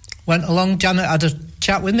went along. Janet had a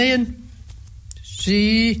chat with me, and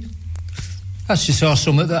she saw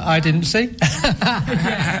something that I didn't see.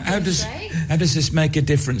 How does this make a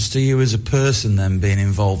difference to you as a person then, being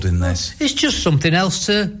involved in this? It's just something else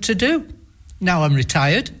to do. Now I'm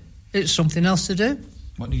retired, it's something else to do.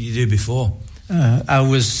 What did you do before? I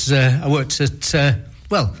worked at,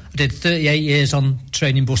 I did 38 years on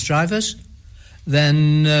training bus drivers,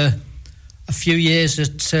 then a few years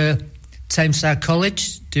at Tameside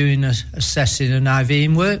College doing assessing and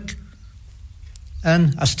IVing work,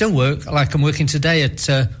 and I still work, like I'm working today at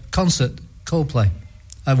Concert, Coldplay.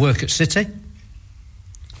 I work at City.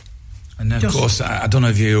 And of course, I don't know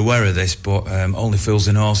if you're aware of this, but Only Fools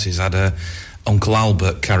and Horses had a Uncle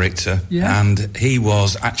Albert character, and he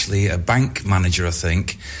was actually a bank manager, I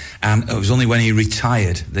think, and it was only when he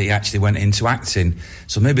retired that he actually went into acting.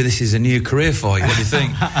 So maybe this is a new career for you. What do you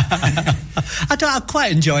think? I'm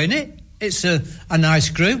quite enjoying it. It's a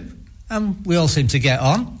nice group, and we all seem to get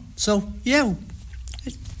on. So, yeah,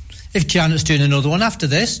 if Janet's doing another one after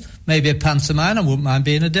this, maybe a pantomime, I wouldn't mind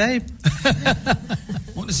being a dame.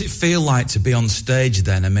 What does it feel like to be on stage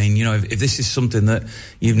then? I mean, you know, if this is something that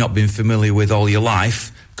you've not been familiar with all your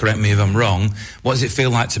life, correct me if I'm wrong, what does it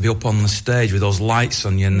feel like to be up on the stage with those lights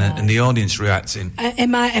on you and the audience reacting?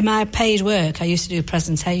 In my paid work, I used to do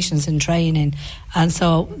presentations and training, and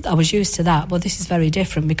so I was used to that. But this is very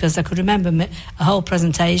different because I could remember a whole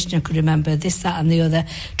presentation, I could remember this, that and the other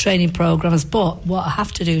training programmes, but what I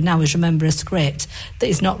have to do now is remember a script that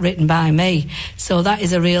is not written by me. So that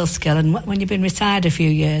is a real skill, and when you've been retired a few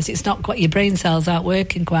years, it's not quite, your brain cells aren't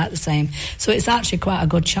working quite the same. So it's actually quite a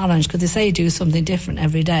good challenge, because they say do something different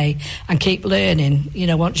every day and keep learning, you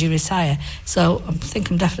know, once you retire. So I think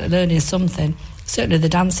I'm definitely learning something. Certainly the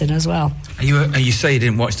dancing as well. You say you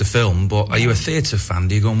didn't watch the film, but are you a theatre fan?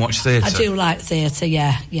 Do you go and watch theatre? I do like theatre,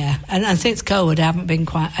 yeah. And since COVID, I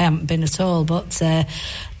haven't been at all. But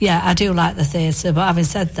I do like the theatre. But having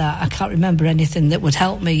said that, I can't remember anything that would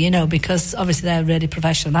help me, you know, because obviously they're really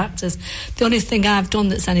professional actors. The only thing I've done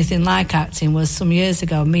that's anything like acting was some years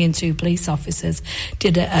ago, me and two police officers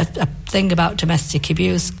did a thing about domestic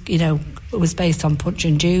abuse, you know. It was based on Punch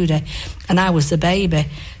and Judy, and I was the baby.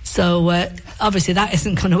 So obviously that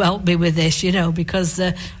isn't going to help me with this, you know, because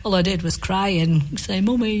all I did was cry and say,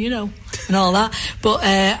 "Mummy," you know, and all that.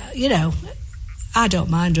 But, you know, I don't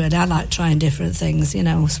mind really. I like trying different things, you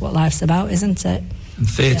know. It's what life's about, isn't it? And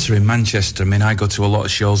theatre in Manchester, I mean, I go to a lot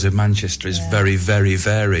of shows in Manchester, is very, very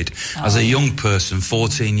varied. As a young person,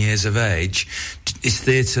 14 years of age, is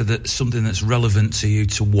theatre something that's relevant to you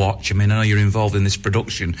to watch? I mean, I know you're involved in this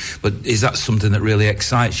production, but is that something that really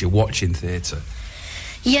excites you, watching theatre?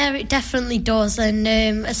 Yeah, it definitely does, and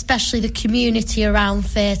especially the community around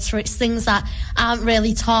theatre. It's things that aren't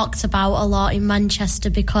really talked about a lot in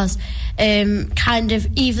Manchester because kind of,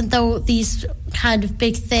 even though these kind of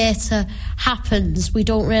big theatre happens, we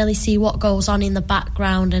don't really see what goes on in the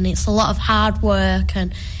background, and it's a lot of hard work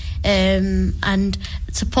and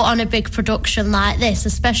to put on a big production like this,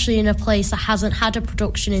 especially in a place that hasn't had a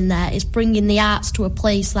production in there, is bringing the arts to a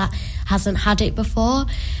place that hasn't had it before,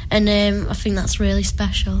 and I think that's really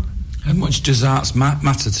special. How much does arts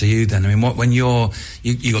matter to you then? I mean, when you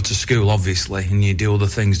go to school, obviously, and you do other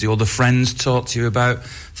things, do other friends talk to you about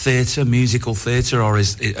theatre, musical theatre, or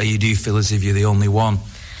do you feel as if you're the only one?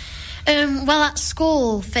 Well, at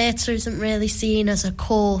school, theatre isn't really seen as a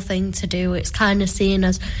cool thing to do. It's kind of seen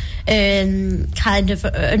as kind of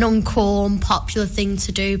an uncool, unpopular thing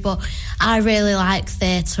to do. But I really like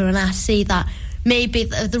theatre, and I see that maybe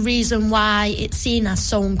the reason why it's seen as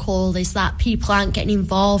so uncool is that people aren't getting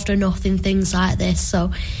involved enough in things like this.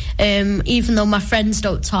 So even though my friends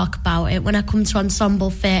don't talk about it, when I come to Ensemble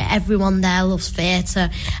Theatre, everyone there loves theatre,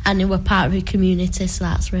 and we're part of a community, so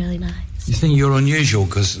that's really nice. You think you're unusual?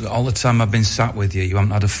 Because all the time I've been sat with you, you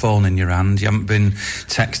haven't had a phone in your hand, you haven't been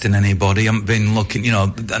texting anybody, you haven't been looking,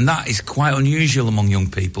 and that is quite unusual among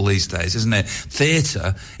young people these days, isn't it?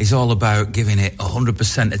 Theatre is all about giving it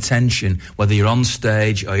 100% attention, whether you're on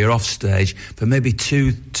stage or you're off stage, for maybe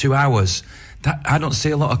two hours. I don't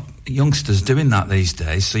see a lot of youngsters doing that these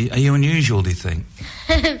days. So are you unusual, do you think?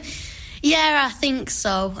 Yeah, I think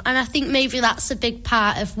so. And I think maybe that's a big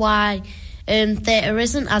part of why theatre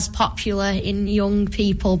isn't as popular in young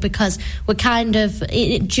people, because we're kind of,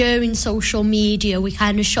 during social media, we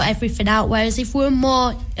kind of shut everything out, whereas if we're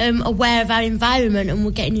more aware of our environment and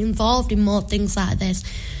we're getting involved in more things like this,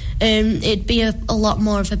 it'd be a lot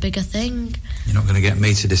more of a bigger thing. You're not going to get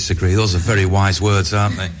me to disagree. Those are very wise words,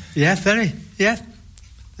 aren't they? Yeah, very. Yeah,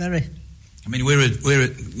 very. I mean, we're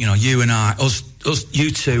you and I, us, you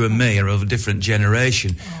two and me are of a different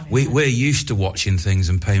generation. We're used to watching things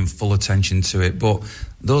and paying full attention to it, but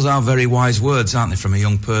those are very wise words, aren't they, from a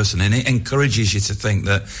young person? And it encourages you to think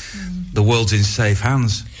that the world's in safe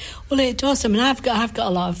hands. Well, it does. I mean, I've got a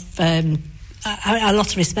lot of a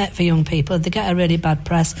lot of respect for young people. They get a really bad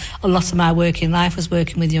press. A lot of my working life was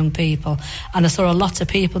working with young people, and I saw a lot of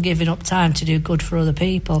people giving up time to do good for other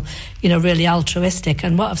people, really altruistic.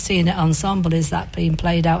 And what I've seen at Ensemble is that being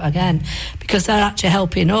played out again, because they're actually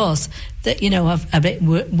helping us that, are a bit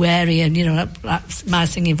wary, and, my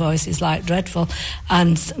singing voice is dreadful.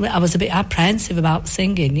 And I was a bit apprehensive about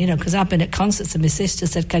singing, because I've been at concerts and my sister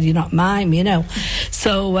said, can you not mime,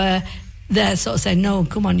 So, they're sort of saying, no,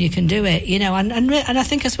 come on, you can do it, and I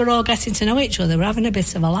think as we're all getting to know each other, we're having a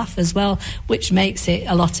bit of a laugh as well, which makes it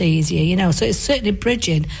a lot easier, so it's certainly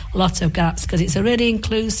bridging a lot of gaps, because it's a really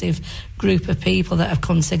inclusive group of people that have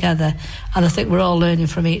come together, and I think we're all learning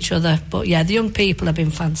from each other. But yeah, the young people have been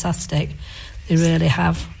fantastic, they really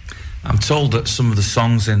have. I'm told that some of the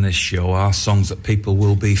songs in this show are songs that people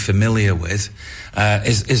will be familiar with.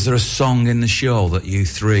 Is there a song in the show that you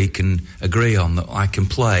three can agree on that I can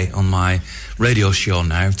play on my radio show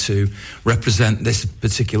now to represent this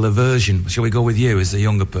particular version? Shall we go with you as the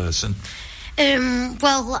younger person?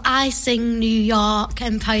 Well, I sing New York,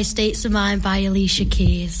 Empire States of Mind by Alicia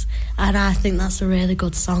Keys, and I think that's a really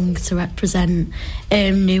good song to represent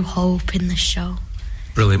New Hope in the show.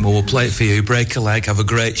 Brilliant. Well, we'll play it for you. Break a leg. Have a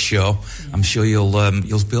great show. I'm sure you'll be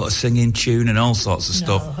able to sing in tune and all sorts of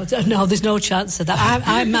stuff. No, there's no chance of that.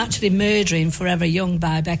 I'm actually murdering Forever Young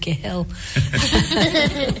by Becky Hill.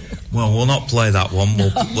 Well, we'll not play that one.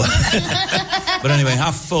 But anyway,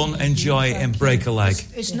 have fun, enjoy, and break a leg.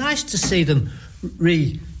 It's nice to see them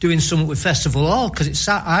doing something with Festival Hall, because it's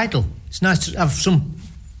that idle. It's nice to have some.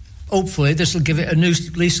 Hopefully, this will give it a new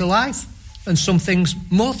lease of life, and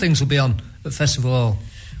more things will be on at Festival Hall.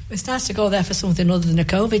 It's nice to go there for something other than a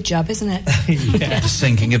COVID jab, isn't it? Yeah. The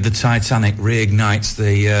sinking of the Titanic reignites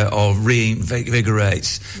or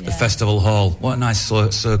reinvigorates the Festival Hall. What a nice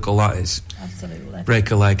circle that is. Absolutely. Break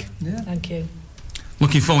a leg. Yeah. Thank you.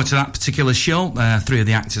 Looking forward to that particular show. Three of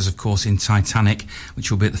the actors, of course, in Titanic, which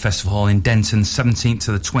will be at the Festival Hall in Denton, 17th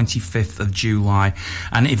to the 25th of July.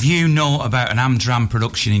 And if you know about an Amdram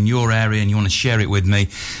production in your area and you want to share it with me,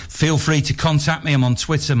 feel free to contact me. I'm on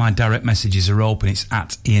Twitter. My direct messages are open. It's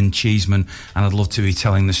at Ian Cheeseman. And I'd love to be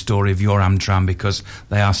telling the story of your Amdram, because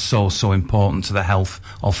they are so, so important to the health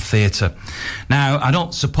of theatre. Now, I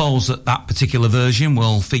don't suppose that particular version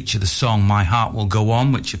will feature the song My Heart Will Go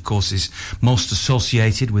On, which, of course, is most associated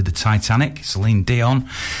associated with the Titanic, Celine Dion.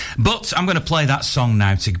 But I'm going to play that song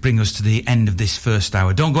now to bring us to the end of this first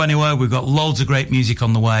hour. Don't go anywhere. We've got loads of great music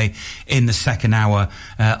on the way in the second hour.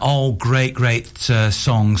 All great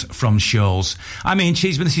songs from shows. I'm Ian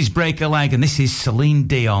Cheeseman. This is Break a Leg, and this is Celine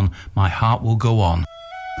Dion, My Heart Will Go On.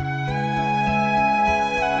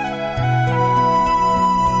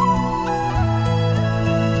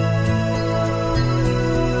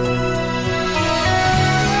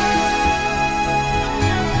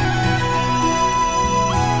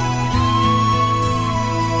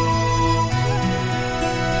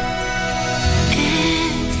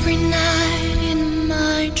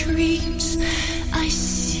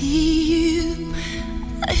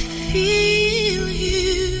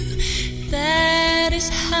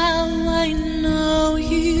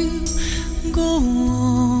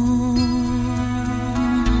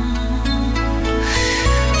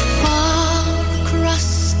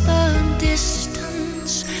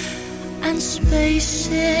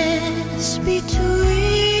 Spaces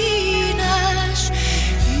between us,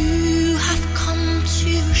 you have come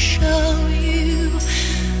to show you.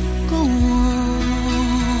 Go on,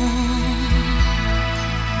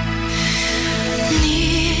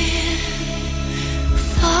 near,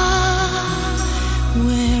 far,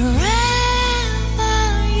 wherever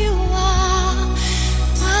you are.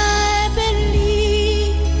 I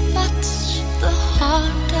believe that's the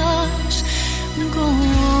heart does. Go on.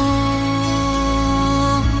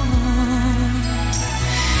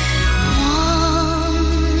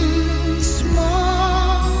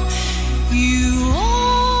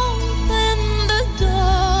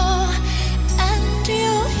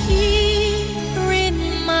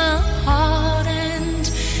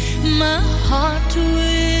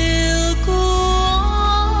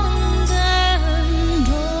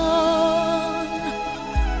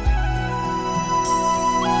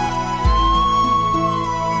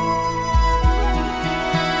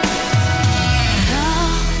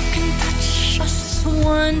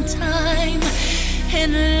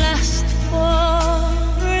 And last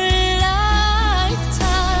for a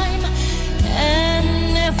lifetime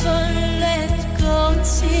and never let go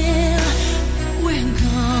till we're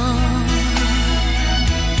gone.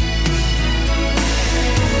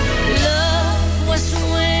 Love was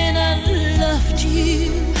when I loved you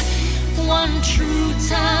one true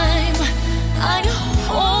time. I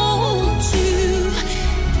hold you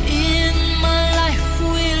in my life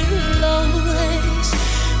will always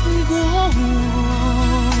go on.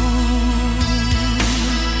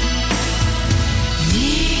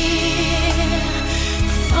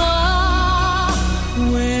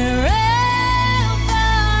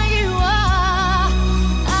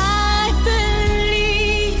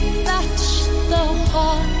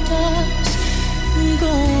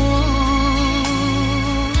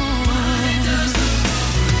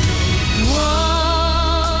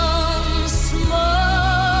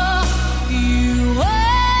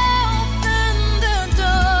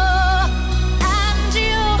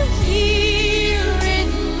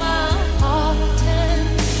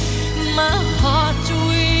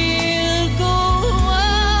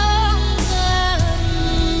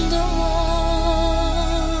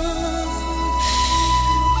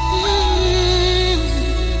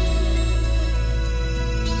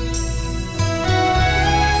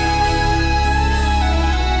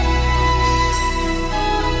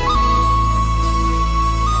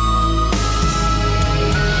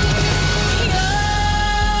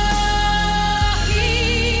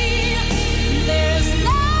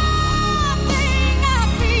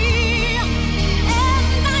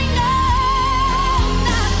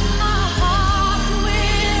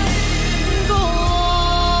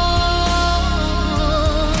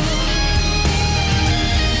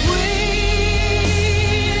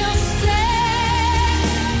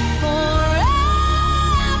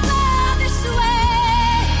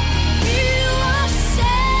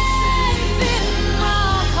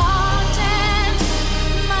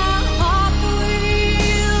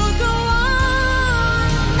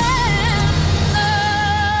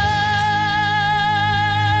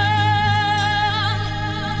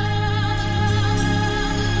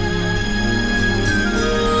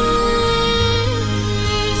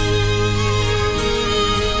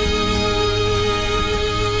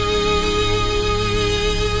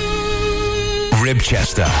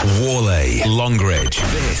 Ribchester, Worley, Longridge.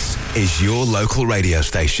 This is your local radio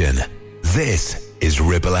station. This is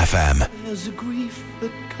Ribble FM. There's a grief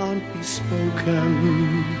that can't be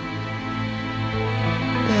spoken.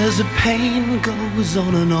 There's a pain goes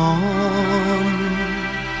on and on.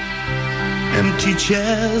 Empty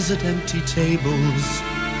chairs at empty tables.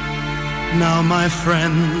 Now my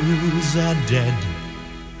friends are dead.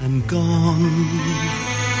 and gone.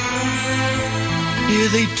 Here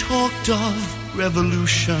they talked of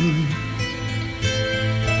revolution.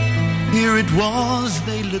 Here it was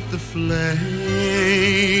they lit the flame.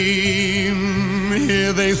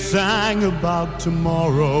 Here they sang about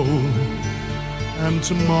tomorrow, and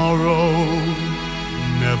tomorrow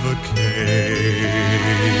never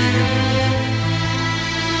came.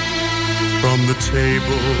 From the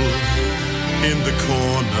table in the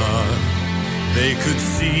corner, they could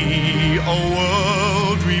see a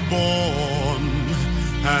world reborn,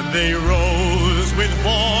 and they rose with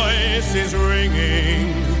voices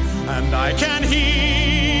ringing, and I can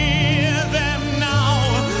hear them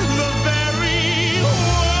now, the very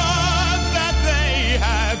words that they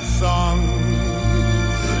had sung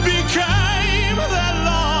became their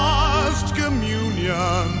last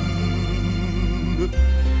communion.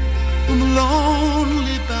 From the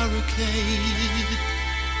lonely barricade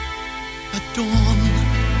at dawn.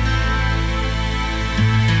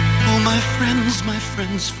 Oh, my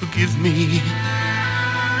friends, forgive me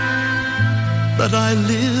that I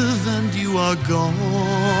live and you are gone.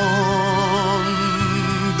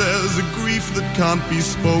 There's a grief that can't be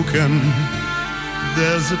spoken.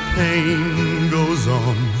 There's a pain goes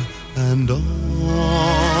on and on.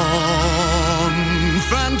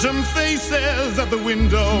 Phantom faces at the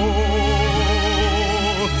window,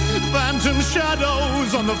 phantom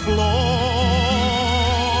shadows on the floor,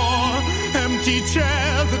 empty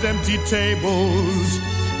chairs at empty tables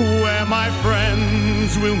where my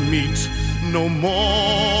friends will meet no more.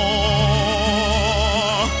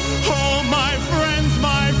 Oh, my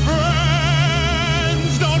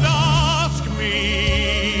friends, don't ask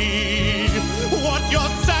me what your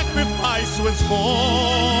sacrifice was for.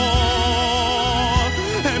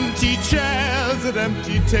 Empty chairs at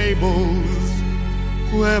empty tables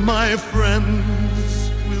where my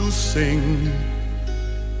friends will sing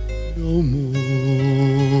no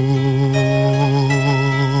more.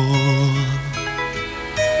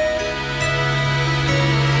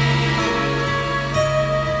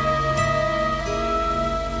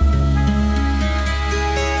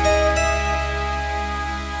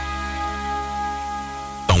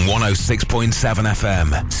 On 106.7 FM,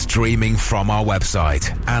 streaming from our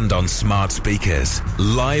website and on smart speakers,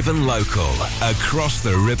 live and local, across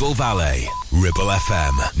the Ribble Valley. Ribble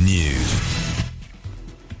FM News.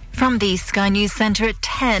 From the Sky News Centre at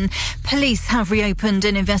 10, police have reopened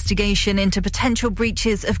an investigation into potential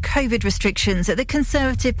breaches of COVID restrictions at the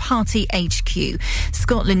Conservative Party HQ.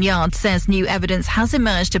 Scotland Yard says new evidence has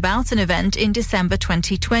emerged about an event in December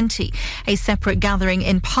 2020. A separate gathering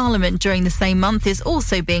in Parliament during the same month is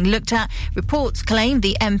also being looked at. Reports claim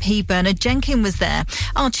the MP Bernard Jenkin was there.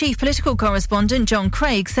 Our chief political correspondent John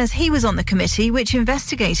Craig says he was on the committee which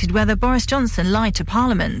investigated whether Boris Johnson lied to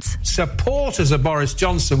Parliament. Supporters of Boris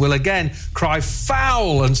Johnson will again cry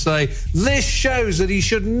foul and say this shows that he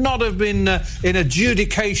should not have been in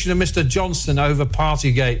adjudication of Mr Johnson over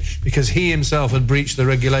Partygate because he himself had breached the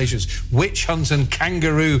regulations. Witch hunt and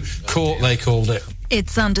kangaroo court, they called it.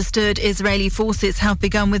 It's understood Israeli forces have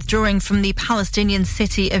begun withdrawing from the Palestinian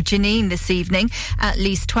city of Jenin this evening. At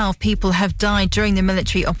least 12 people have died during the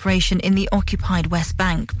military operation in the occupied West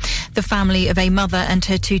Bank. The family of a mother and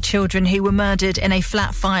her 2 children who were murdered in a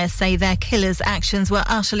flat fire say their killers' actions were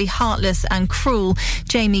utterly heartless and cruel.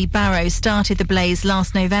 Jamie Barrow started the blaze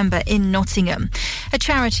last November in Nottingham. A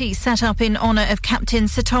charity set up in honour of Captain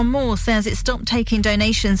Sir Tom Moore says it stopped taking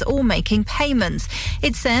donations or making payments.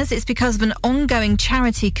 It says it's because of an ongoing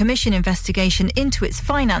Charity Commission investigation into its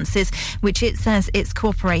finances, which it says it's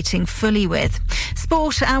cooperating fully with.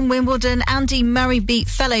 Sport and Wimbledon. Andy Murray beat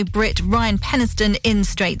fellow Brit Ryan Peniston in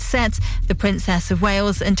straight sets. The Princess of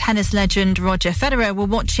Wales and tennis legend Roger Federer were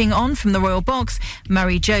watching on from the Royal Box.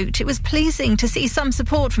 Murray joked it was pleasing to see some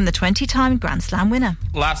support from the 20-time Grand Slam winner.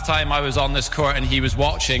 Last time I was on this court and he was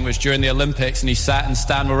watching was during the Olympics, and he sat in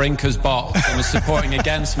Stan Wawrinka's box and was supporting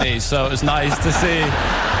against me, so it was nice to see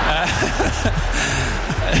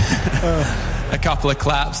a couple of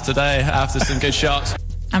claps today after some good shots.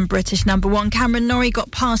 And British number 1 Cameron Norrie got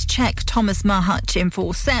past Czech Thomas Mahac in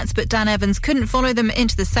 4 sets, but Dan Evans couldn't follow them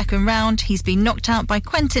into the second round. He's been knocked out by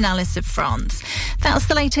Quentin Alice of France. That's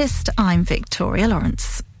the latest. I'm Victoria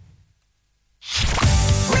Lawrence.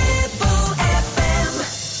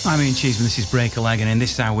 I'm Ian Cheeseman, this is Break a Leg, and in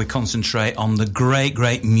this hour we concentrate on the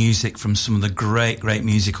great music from some of the great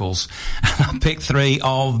musicals. And I'll pick 3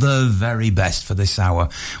 of the very best for this hour.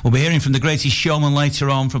 We'll be hearing from The Greatest Showman later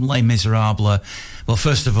on, from Les Miserables. Well,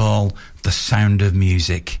 first of all, The Sound of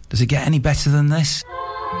Music. Does it get any better than this?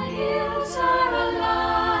 Our hills are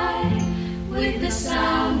alive with the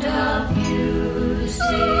sound of music.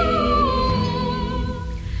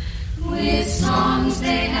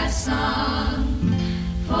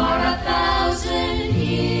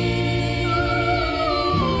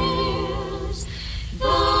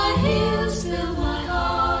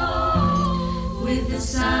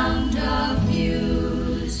 sound of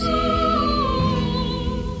music.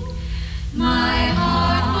 My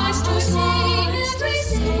heart wants to sing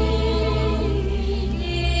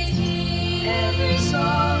every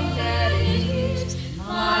song that it hears.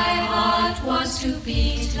 My heart wants to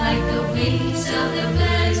beat like the wings of the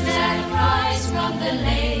birds that rise from the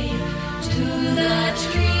lake to the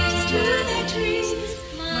trees.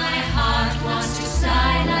 My heart wants to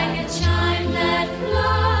sigh like a chime that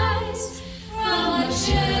flies from a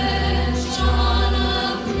church on a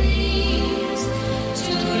breeze,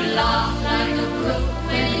 to laugh like a brook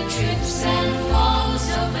when it trips and falls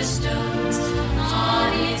over stones on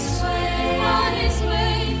its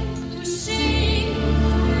way to sing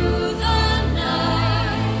through the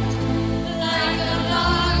night like a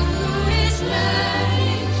lark who is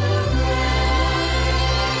learning to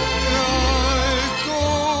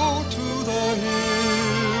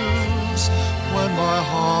when my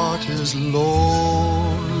heart is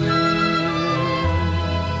lonely.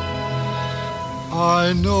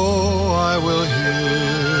 I know I will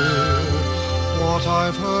hear what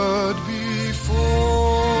I've heard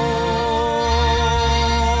before.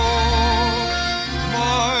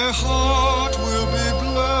 My heart will be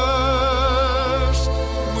blessed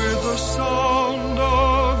with the sound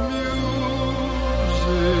of music,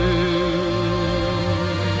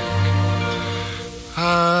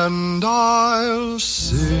 and I'll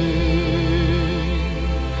sing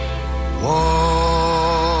once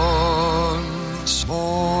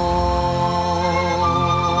more.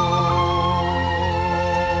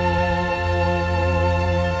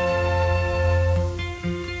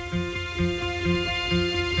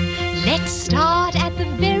 Let's start at the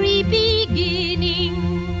very beginning.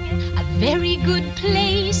 A very good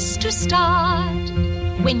place to start.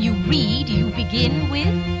 When you read, you begin with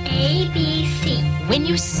A, B, C. When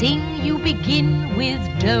you sing, you begin with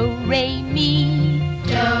do, re, mi.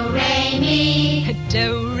 Do, re, mi.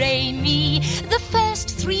 Do, re, mi. The first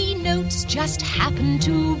three notes just happen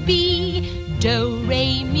to be do,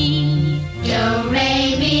 re, mi. Do,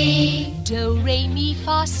 re, mi. Do, re, mi,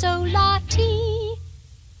 fa, sol, la, ti.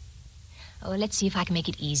 Oh, let's see if I can make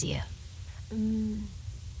it easier.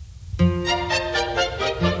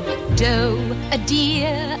 Do, a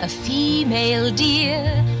deer, a female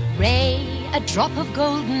deer. Re, a drop of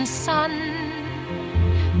golden sun.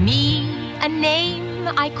 Me, a name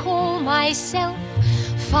I call myself.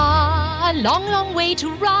 Fa, a long, long way to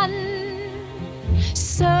run.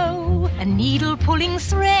 So, a needle pulling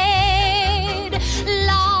thread.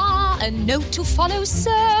 La, a note to follow.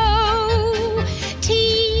 So,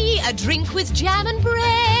 tea, a drink with jam and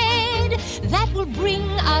bread. That will bring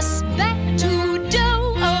us back to do.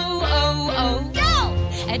 Oh, oh, oh, do.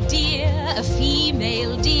 A deer, a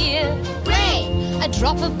female deer. Ray, a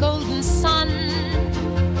drop of golden sun.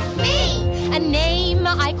 Me, a name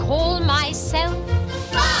I call myself.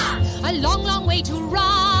 Fa, a long, long way to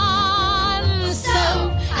run. So,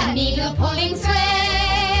 a needle pulling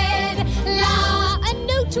thread. La, a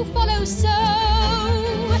note to follow. So,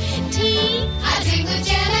 tea, a drink with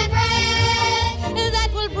jam and bread.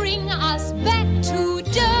 That will bring us back to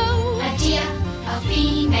dough. A deer, a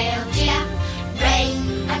female deer. Ray,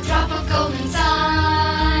 a drop of golden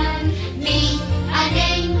sun. Me, a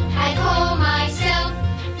name I call myself.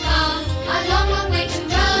 Come, a long, long way to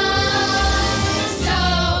run. So,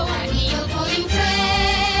 a needle pulling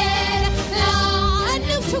thread. La, a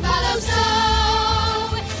note to follow. So,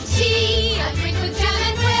 tea, a drink with jam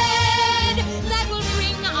and bread. That will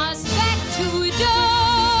bring us back to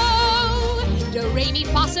dough. Do, re, mi,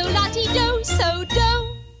 fa, sol, la, ti, do, so, do.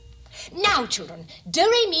 Now, children, do,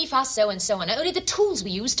 re, mi, fa, so, and so on are only the tools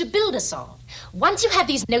we use to build a song. Once you have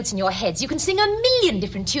these notes in your heads, you can sing a million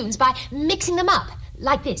different tunes by mixing them up,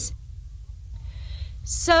 like this.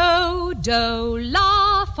 So, do,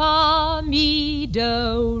 la, fa, mi,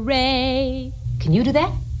 do, re. Can you do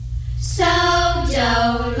that? So,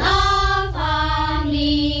 do, la, fa,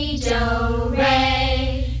 mi, do,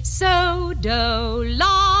 re. So, do,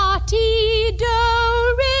 la, ti,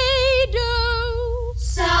 do, re, do.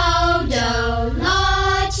 So, do,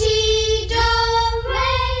 la, ti, do,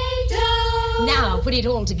 re, do. Now put it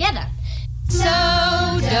all together. So,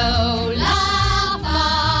 do, la,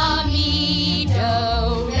 fa, mi,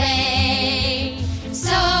 do, re.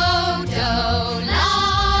 So, do,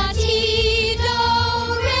 la, ti, do,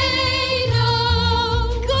 re, do.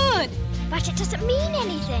 Good. But it doesn't mean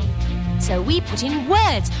anything. So we put in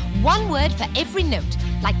words, one word for every note,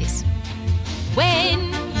 like this.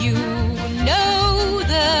 When you know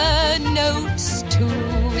the notes to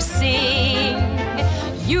sing,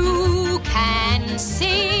 you can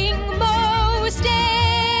sing most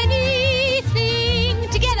anything.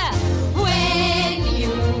 Together. When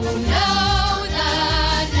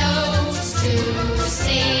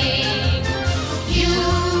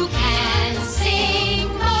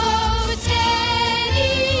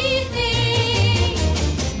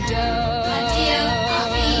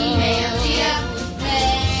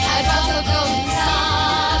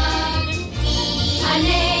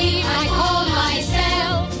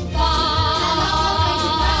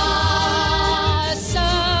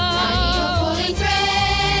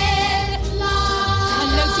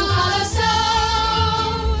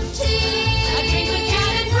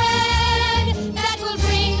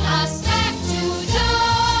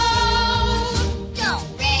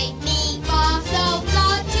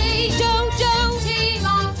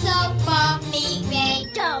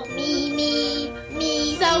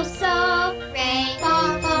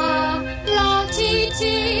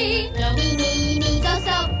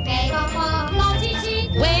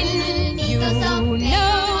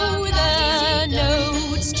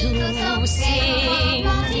sing.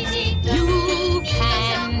 You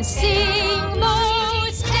can sing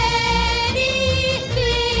most anything.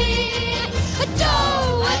 A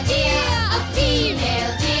doe, a deer, a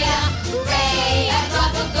female deer, ray, a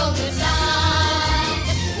drop of golden sun.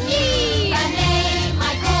 Me, a name I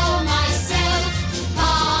call myself,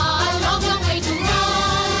 far, a long, long way to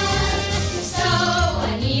run. So,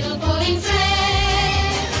 a needle pulling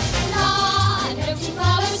thread, not empty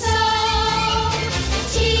flower so.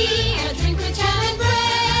 Tea, a drink with jam and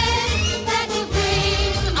bread, that will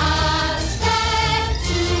bring us back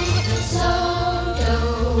to so-do-ra,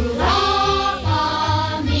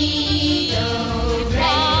 mi, do,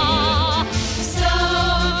 re.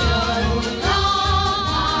 So-do-ra,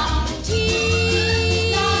 ti,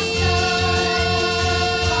 la, so,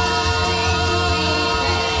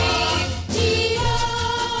 re, ti,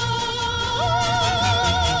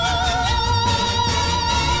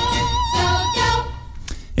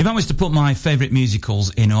 If I was to put my favourite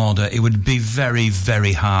musicals in order, it would be very,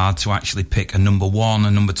 very hard to actually pick a number one, a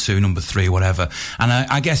number two, number three, whatever. And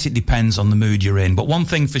I guess it depends on the mood you're in. But one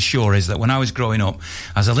thing for sure is that when I was growing up,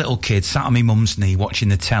 as a little kid, sat on my mum's knee watching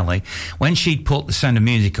the telly, when she'd put The Sound of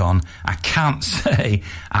Music on, I can't say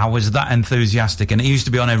I was that enthusiastic. And it used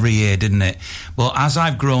to be on every year, didn't it? But as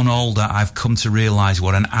I've grown older, I've come to realise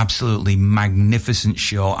what an absolutely magnificent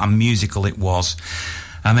show and musical it was.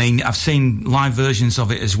 I mean, I've seen live versions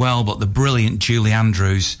of it as well, but the brilliant Julie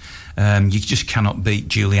Andrews, you just cannot beat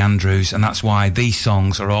Julie Andrews, and that's why these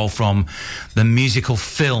songs are all from the musical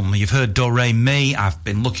film. You've heard Do Re Mi. I've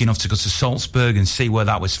been lucky enough to go to Salzburg and see where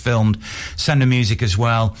that was filmed. Sound of Music as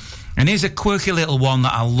well. And here's a quirky little one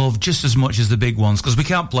that I love just as much as the big ones, because we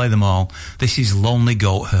can't play them all. This is Lonely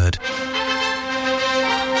Goat Herd.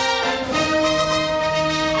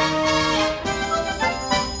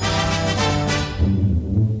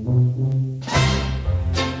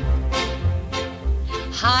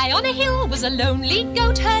 High on a hill was a lonely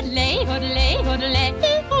goat herd, lay, hoodle,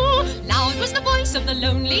 hoodle, loud was the voice of the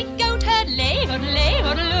lonely goat herd, lay,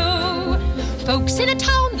 hoodle, folks in a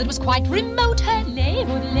town that was quite remote, herd, lay,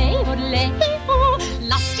 hoodle,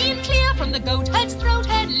 lusty and clear from the goat herd's throat,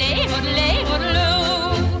 herd, lay, hoodle.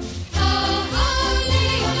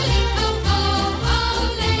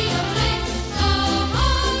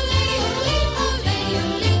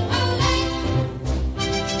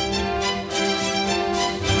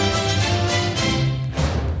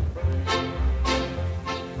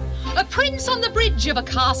 Prince on the bridge of a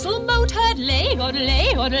castle moat, herd, lay, hoodle,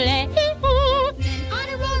 hoodle. Men on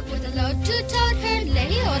a road with a load to tote, herd,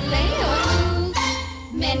 lay, hoodle,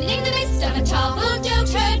 men in the midst of a topple dote,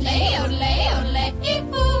 herd, lay,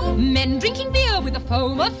 hoodle, Men drinking beer with a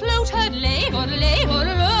foam afloat, herd, lay, hoodle,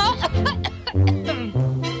 hoodle.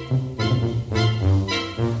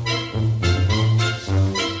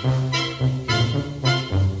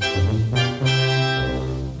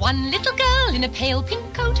 One little girl in a pale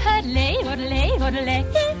pink coat, herd, lay, hoodle,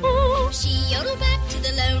 hoodle. She yodeled back to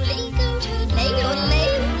the lonely goat herd, lay,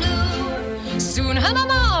 hoodle, Soon her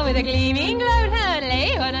mama with a gleaming gloat, herd,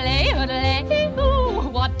 lay, hoodle,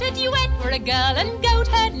 hoodle. What did you wait for a girl and goat,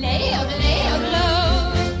 herd, lay, hoodle, hoodle.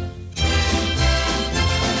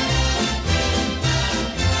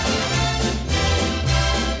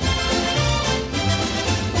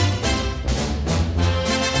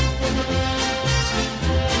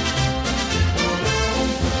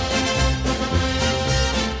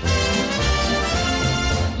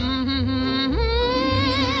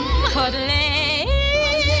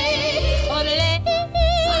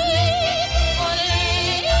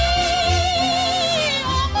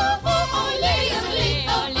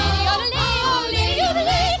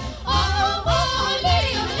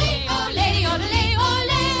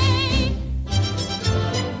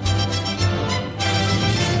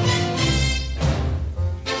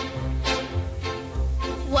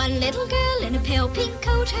 One little girl in a pale pink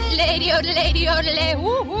coat herd, Lady odele,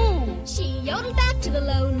 woo-hoo. She yodeled back to the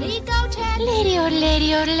lonely goat herd, Lady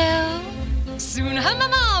odele. Soon her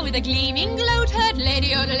mama with a gleaming gloat herd, lady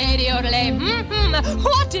odele,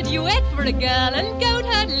 What did you wait for a girl and goat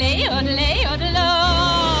herd, lady odele,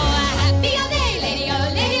 Happy all day, lady oh,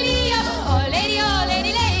 lady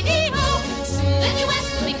ho. Soon the duets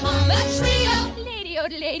will become a trio, lady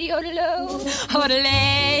odele.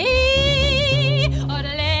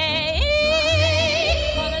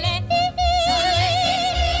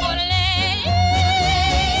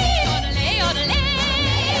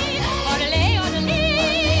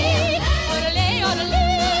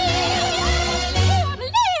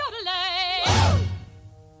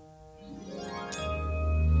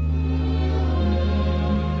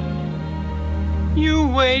 You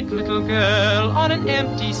wait little girl, on an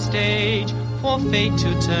empty stage, for fate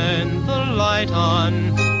to turn the light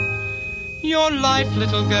on. Your life,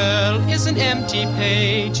 little girl, is an empty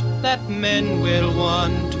page that men will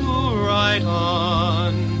want to write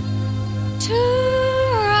on. To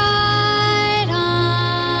write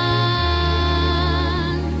on.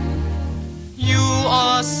 You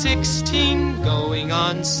are 16, going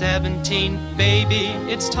on 17. Baby,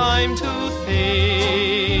 it's time to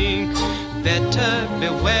think. Better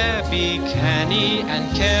beware, be canny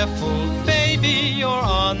and careful. Baby, you're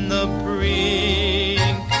on the brink.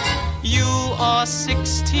 You are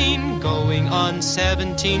 16, going on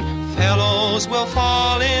 17. Fellows will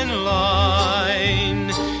fall in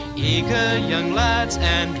line. Eager young lads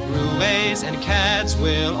and roués and cads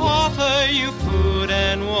will offer you food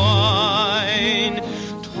and wine.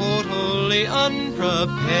 Totally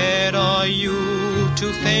unprepared are you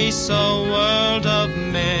to face a world of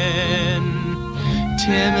men.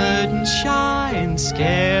 Timid and shy and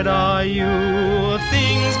scared are you of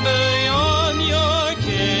things beyond your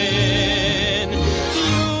ken.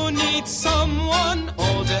 You need someone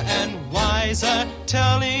older and wiser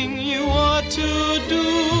telling you what to do.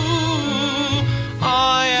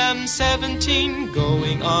 I am 17,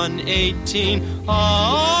 going on 18.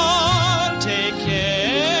 I'll take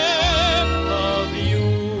care of you.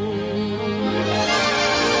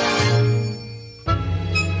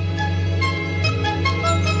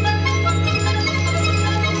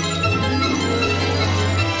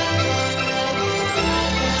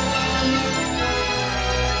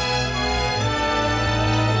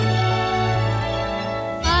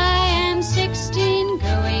 I am 16,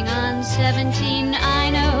 going on 17. I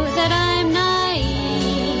know that I'm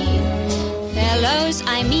naive. Fellows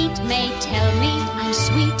I meet may tell me I'm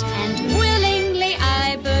sweet, and willingly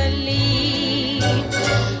I believe.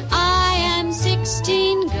 I am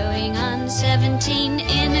 16, going on 17,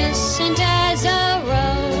 innocent as a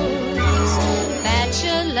rose.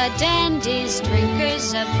 Bachelor dandies,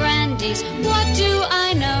 drinkers of brandies, what do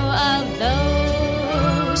I know of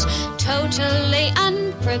those? Totally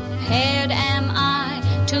unprepared am I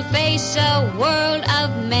to face a world of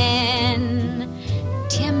men.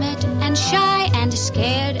 Timid and shy and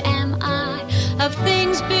scared am I of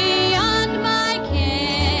things beyond my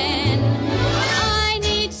ken. I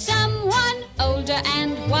need someone older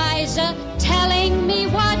and wiser telling me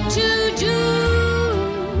what to do.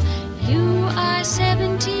 You are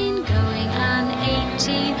 17, going on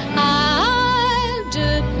 18. I'll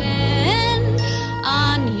depend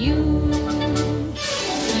on you.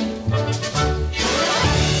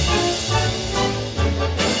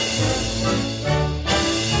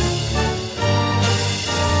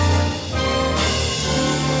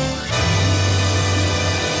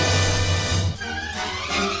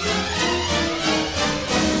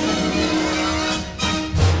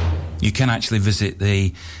 You can actually visit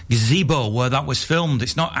the gazebo where that was filmed.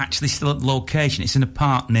 It's not actually still at the location. It's in a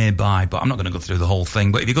park nearby, but I'm not going to go through the whole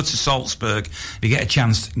thing. But if you go to Salzburg, if you get a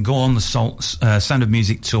chance, go on the Sound of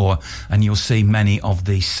Music tour and you'll see many of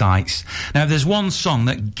these sites. Now, if there's one song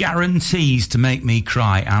that guarantees to make me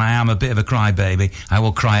cry, and I am a bit of a crybaby, I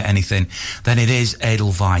will cry at anything, then it is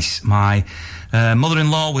Edelweiss. My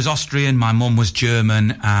mother-in-law was Austrian, my mum was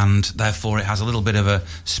German, and therefore it has a little bit of a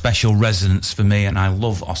special resonance for me, and I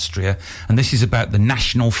love Austria. And this is about the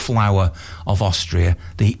national flower of Austria,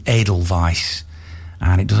 the Edelweiss.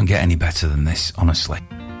 And it doesn't get any better than this, honestly.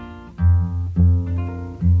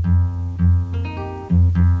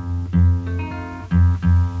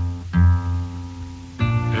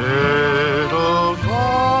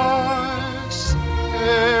 Edelweiss,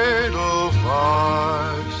 Edelweiss,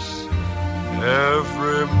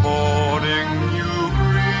 every morning you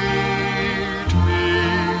greet me,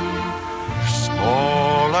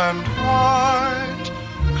 small and white,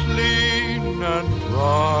 clean and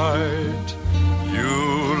bright. You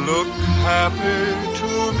look happy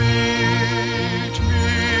to meet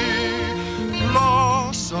me.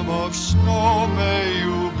 Blossom of snow, may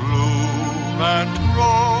you bloom and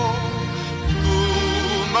grow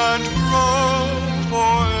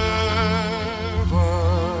forever.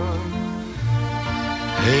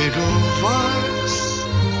 Edelweiss,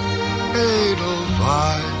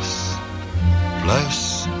 Edelweiss,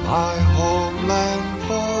 bless my homeland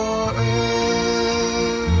forever.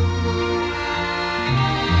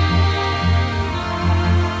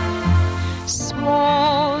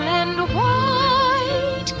 Small and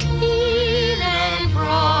white, clean and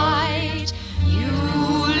bright, you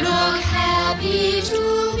look happy to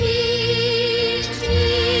meet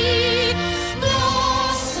me.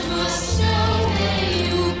 Blossom of snow, may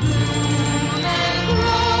you bloom and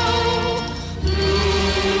grow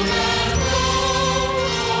forever.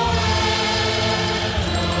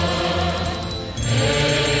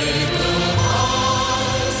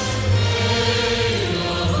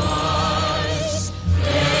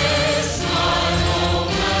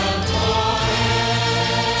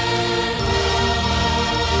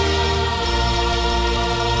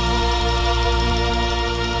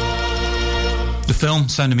 The film,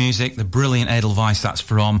 Sound of Music, the brilliant Edelweiss that's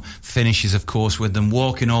from, finishes, of course, with them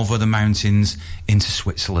walking over the mountains into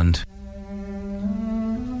Switzerland.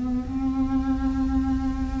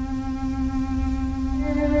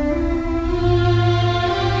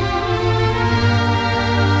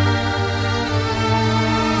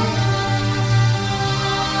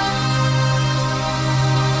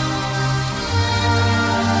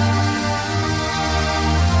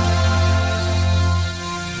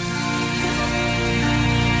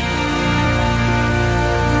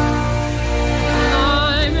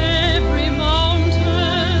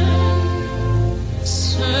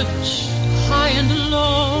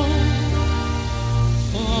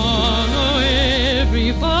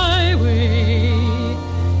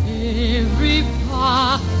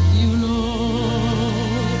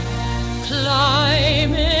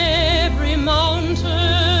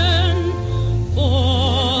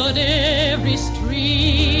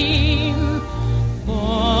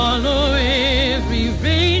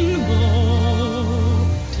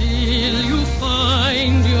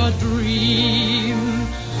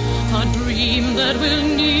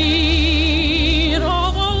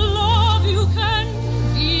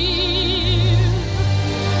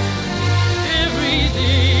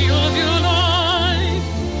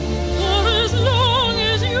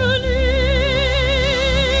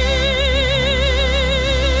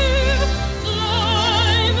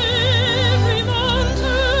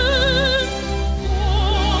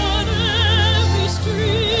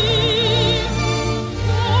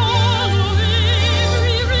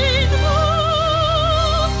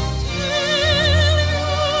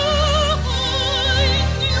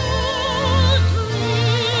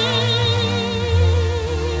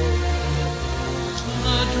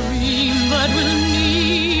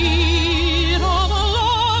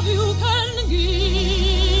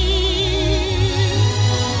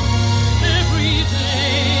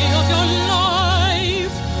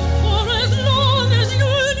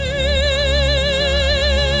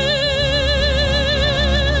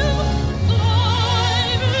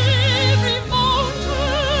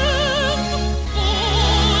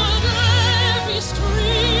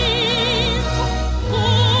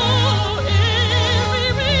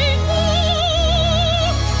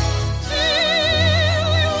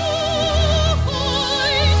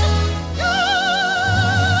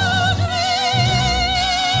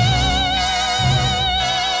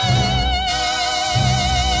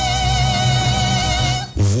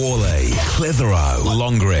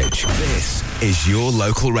 Longridge. This is your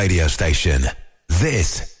local radio station.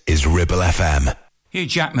 This is Ribble FM. Hugh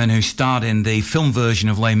Jackman, who starred in the film version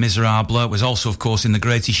of Les Miserables, was also, of course, in The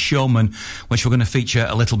Greatest Showman, which we're going to feature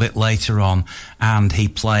a little bit later on. And he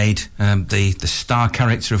played the star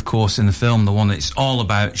character, of course, in the film, the one that it's all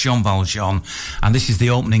about, Jean Valjean. And this is the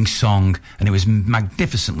opening song, and it was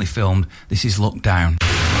magnificently filmed. This is Look Down.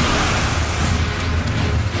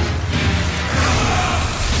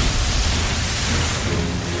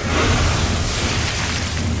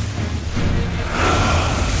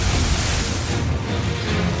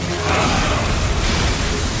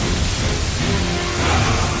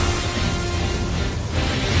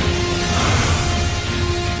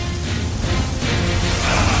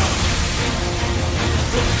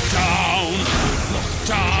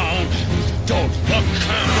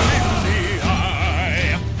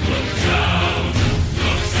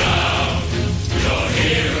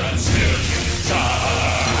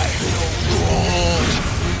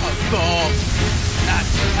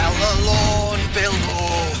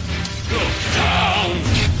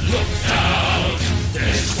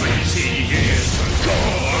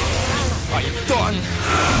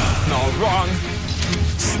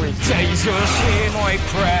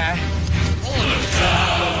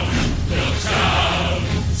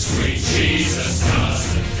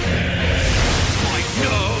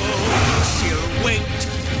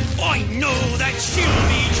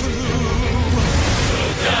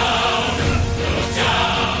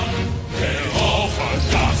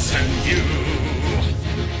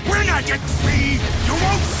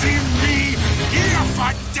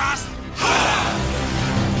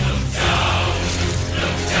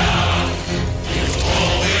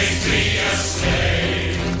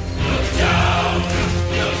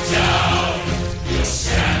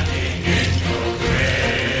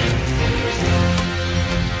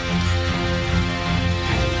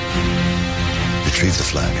 Retrieve the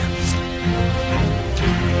flag.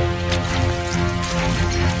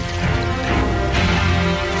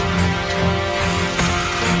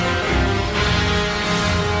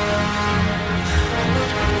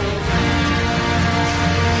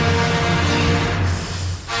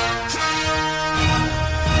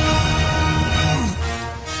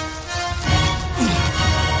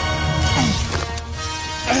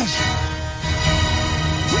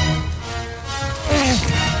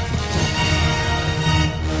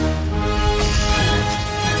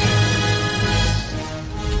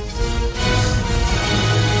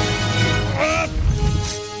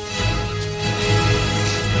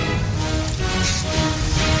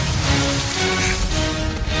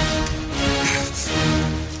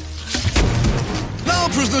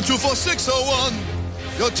 Dial 24601.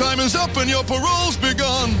 Your time is up and your parole's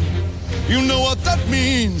begun. You know what that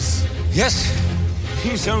means. Yes,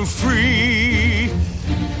 means I'm free.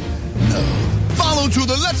 No. Follow to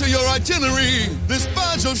the letter your itinerary. This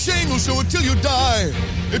badge of shame will show it till you die.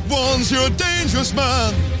 It warns you're a dangerous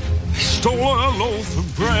man. I stole a loaf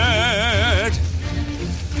of bread.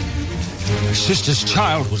 My sister's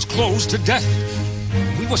child was close to death.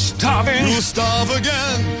 We were starving. You'll starve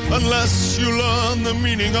again unless you learn the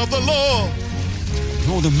meaning of the law.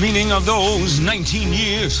 Know the meaning of those 19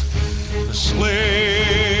 years. The slave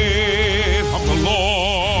of the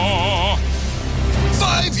law.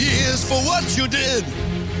 5 years for what you did.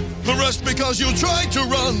 The rest because you tried to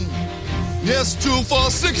run. Yes,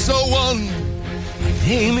 24601. My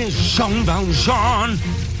name is Jean Valjean.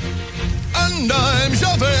 And I'm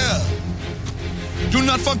Javert. Do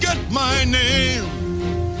not forget my name.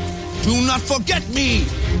 Do not forget me.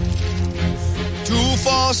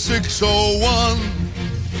 24601.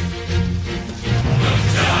 Look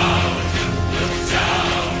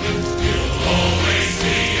down, you'll always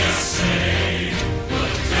see a slave.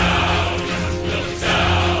 Look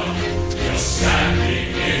down, you're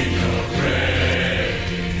standing in your grave.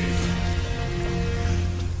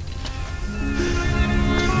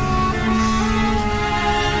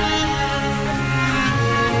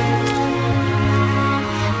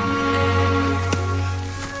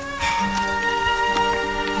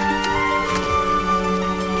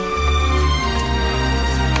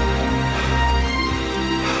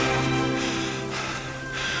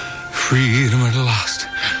 Freedom at last,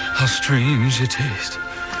 how strange it is.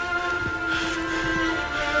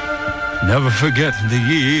 Never forget the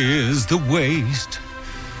years, the waste.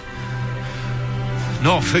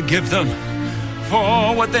 Nor forgive them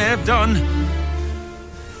for what they've done.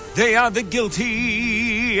 They are the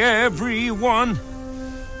guilty, everyone.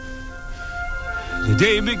 The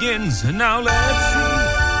day begins, and now let's see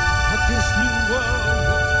what this new world.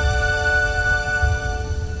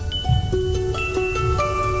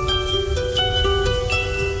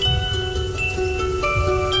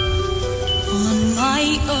 My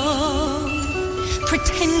own,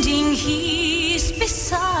 pretending he's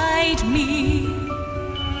beside me.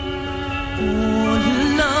 All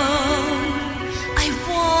alone, I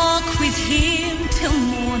walk with him till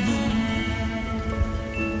morning.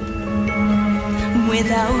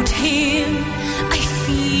 Without him, I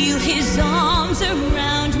feel his arms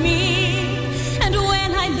around me. And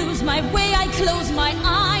when I lose my way, I close my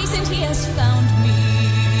eyes and he has found me.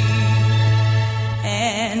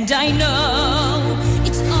 And I know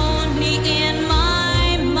it's only in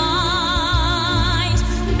my mind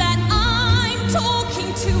that I'm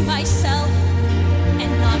talking to myself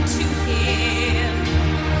and not to him.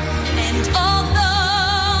 And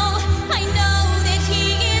although I know that he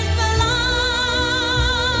is blind,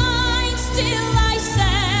 still I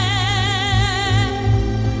say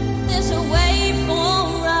there's a way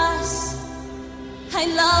for us. I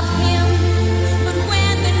love him, but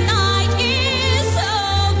when the night is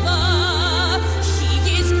over, he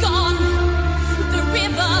is gone. The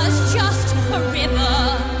river's just a river.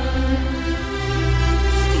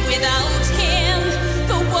 Without him,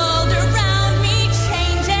 the world around me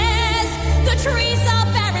changes. The trees are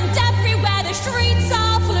barren everywhere, the streets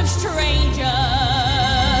are full of strangers.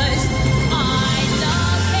 I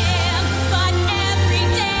love him, but every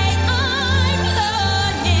day I'm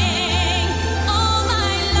learning. All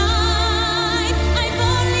my life I've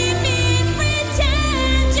only been pretending.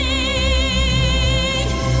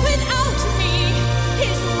 Without me,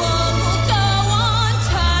 his world will go on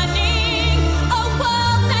turning. A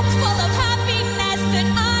world that's full of happiness that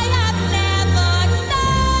I have never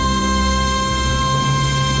known.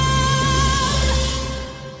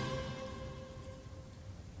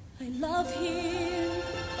 I love him.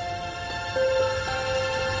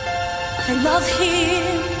 I love him.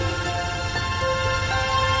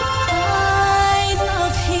 I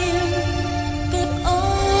love him, but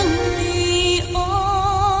only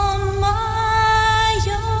on my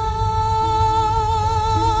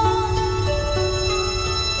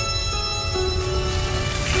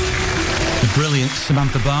The brilliant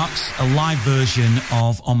Samantha Barks, a live version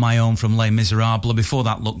of On My Own from Les Miserables. Before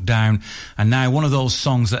that, Look Down. And now one of those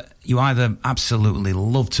songs that you either absolutely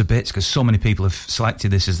love to bits, because so many people have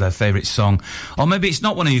selected this as their favourite song, or maybe it's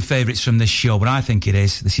not one of your favourites from this show, but I think it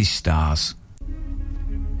is. This is Stars.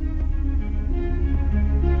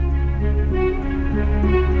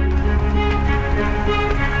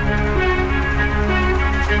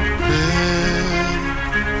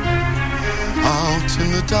 Out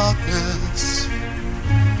in the darkness,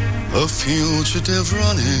 a fugitive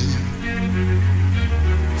running,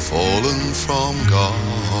 fallen from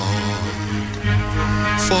God.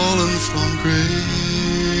 fallen from grace.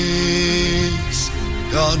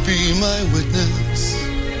 God be my witness,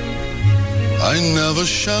 I never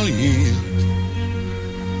shall yield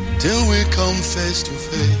till we come face to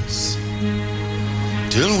face,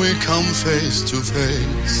 till we come face to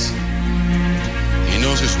face. He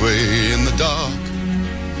knows his way in the dark,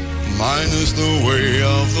 mine is the way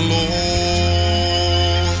of the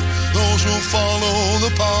Lord. Those who follow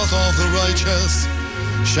the path of the righteous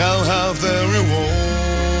shall have their reward.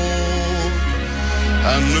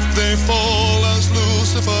 And if they fall as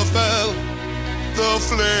Lucifer fell, the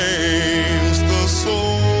flames, the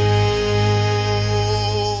soul.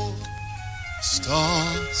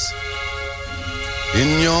 Stars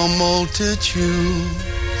in your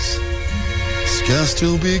multitudes, scarce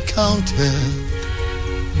to be counted,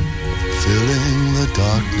 filling the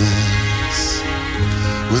darkness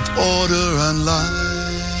with order and light.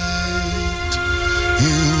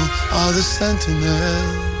 You are the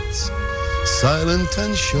sentinels, silent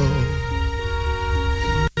and sure,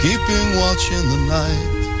 keeping watch in the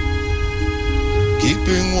night,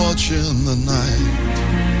 keeping watch in the night.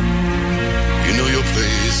 You know your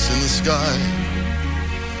place in the sky,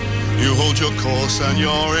 you hold your course and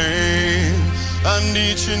your aim, and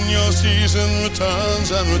each in your season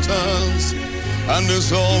returns and returns, and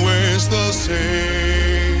is always the same.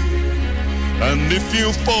 And if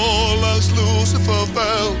you fall as Lucifer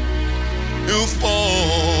fell, you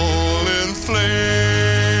fall in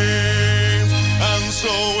flames. And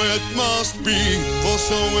so it must be, for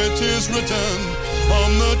so it is written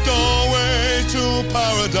on the doorway to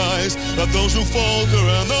paradise, that those who falter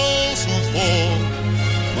and those who fall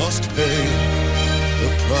must pay the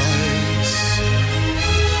price.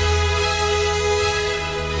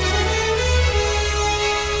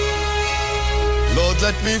 Lord,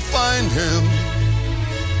 let me find him,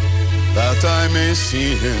 that I may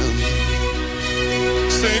see him,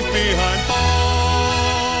 safe behind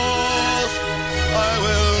bars. I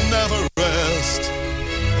will never rest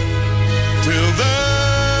till then.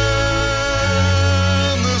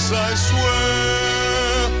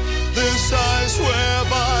 This I swear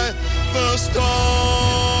by the stars.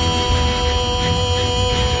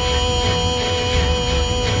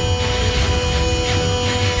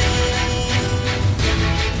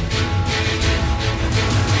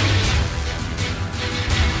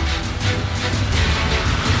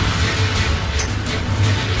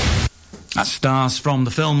 That's Stars from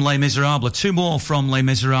the film Les Miserables. Two more from Les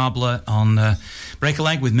Miserables on Break a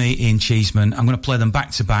Leg with me, Ian Cheeseman. I'm going to play them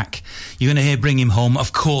back to back. You're going to hear Bring Him Home.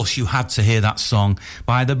 Of course, you had to hear that song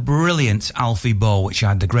by the brilliant Alfie Boe, which I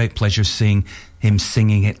had the great pleasure of seeing him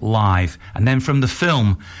singing it live. And then from the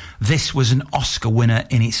film, this was an Oscar winner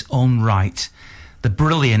in its own right. The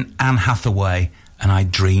brilliant Anne Hathaway, and I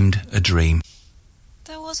Dreamed a Dream.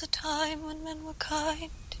 There was a time when men were kind,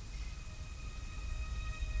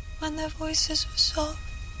 when their voices were soft,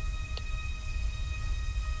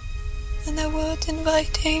 and their words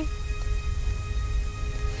inviting.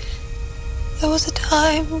 There was a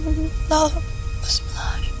time when love was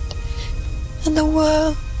blind, and the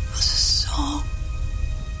world was a song,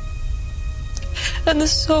 and the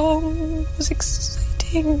song was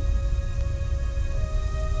exciting.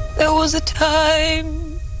 There was a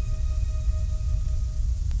time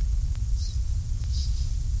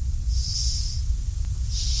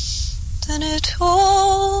then it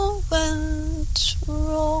all went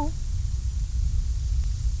wrong.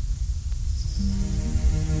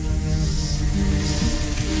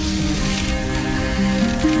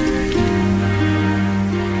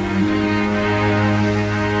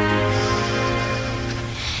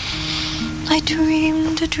 I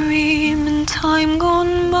dreamed a dream in time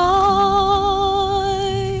gone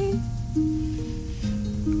by,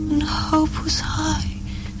 and hope was high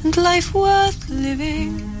and life worth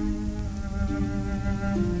living.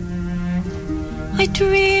 I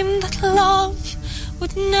dreamed that love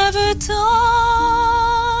would never die.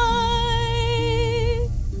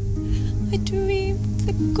 I dreamed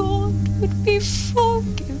that God would be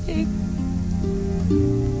forgiving.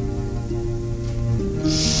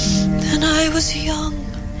 Then I was young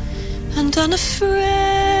and unafraid.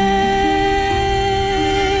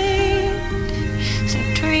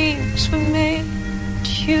 Some dreams were made,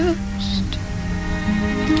 used,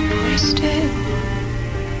 wasted.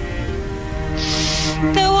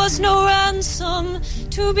 There was no ransom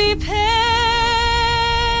to be paid,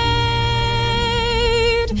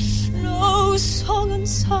 no song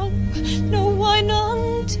unsung, no wine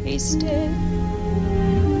untasted.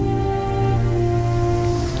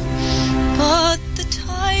 But the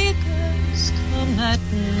tigers come at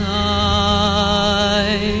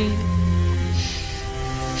night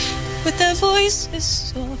with their voices voice as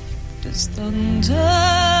soft as thunder,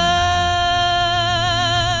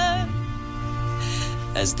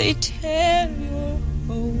 as they tear your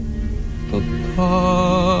hope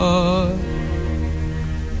apart,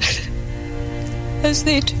 as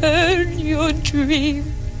they turn your dream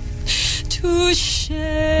to shame.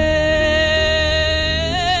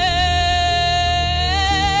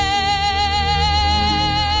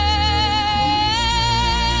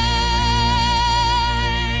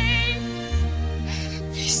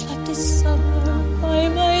 Please let the summer by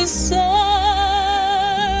my side.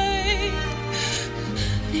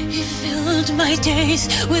 He filled my days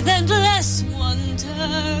with endless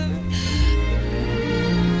wonder.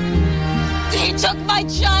 He took my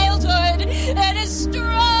childhood in his stride,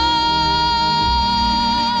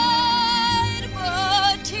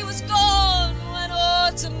 but he was gone when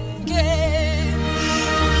autumn came.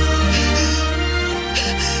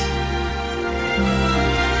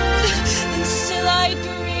 And still I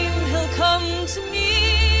dream he'll come to me,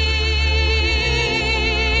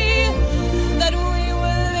 that we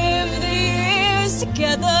will live the years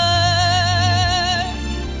together.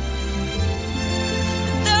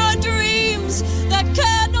 That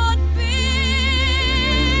cannot be,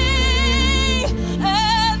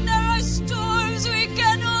 and there are storms we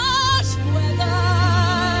cannot weather.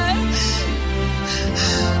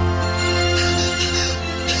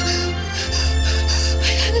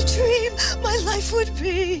 I had a dream my life would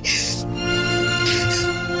be so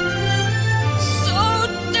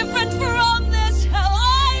different from this hell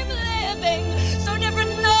I'm living, so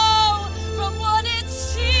different now from what it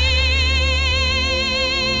seems.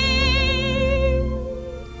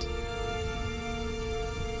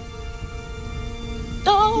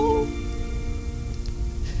 No,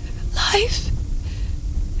 life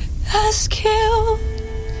has killed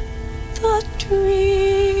the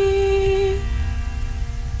dream.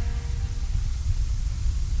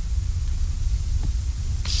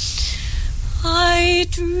 I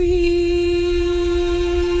dream.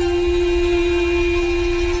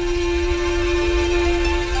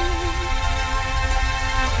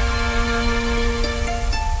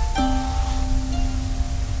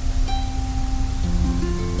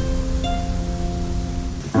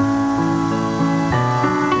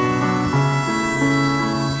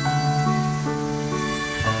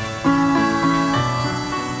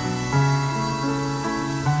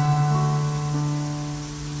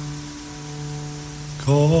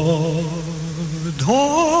 God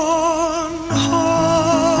on high,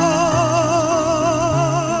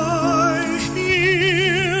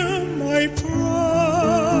 hear my prayer.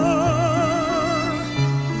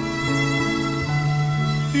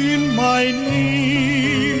 In my need,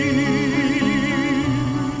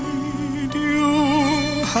 you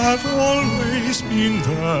have always been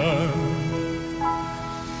there.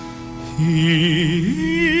 He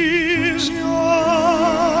is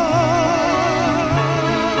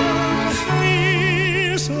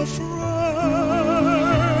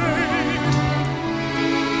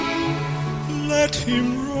let him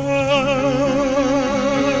rest,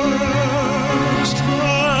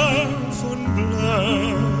 heaven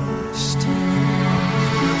blessed.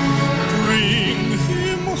 Bring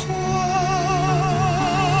him home,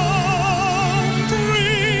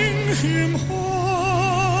 bring him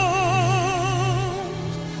home,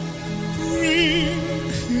 bring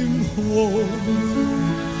him home.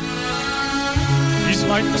 He's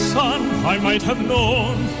like the sun I might have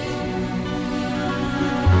known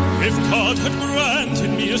if God had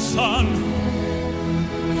granted me a son.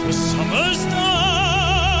 The summers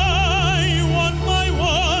die one by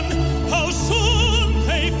one, how soon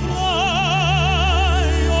they fly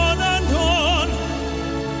on and on.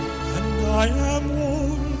 And I am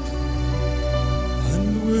old and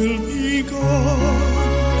will be gone.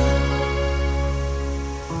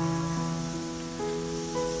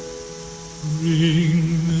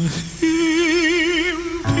 Bring him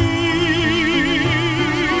peace,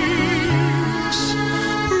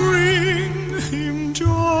 bring him joy.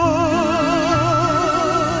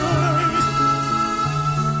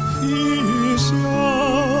 He is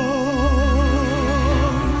young,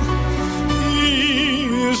 he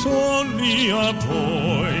is only a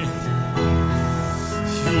boy.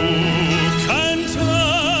 You can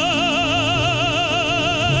take,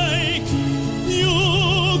 you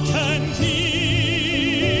can give.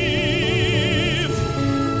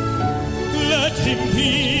 Let him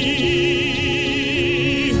be,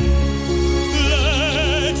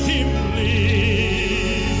 let him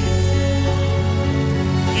live.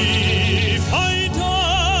 If I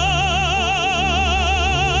die,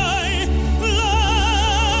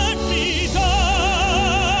 let me die.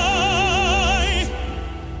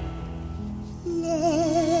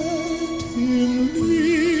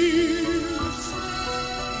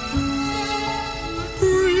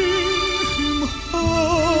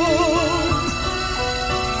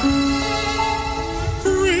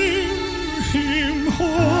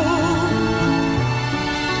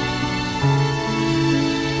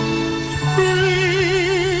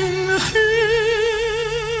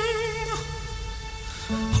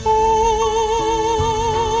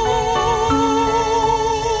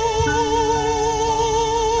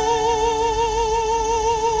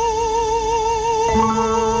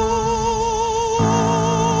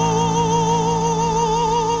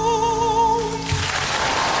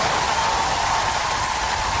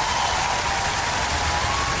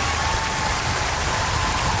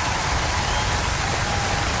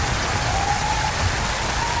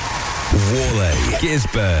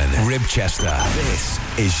 Gisburn, Ribchester. This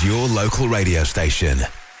is your local radio station.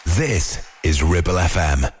 This is Ribble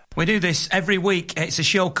FM. We do this every week. It's a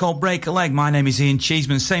show called Break a Leg. My name is Ian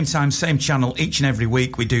Cheeseman. Same time, same channel, each and every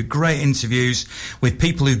week. We do great interviews with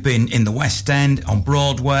people who've been in the West End, on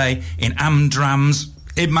Broadway, in Amdrams,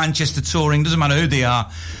 in Manchester touring. Doesn't matter who they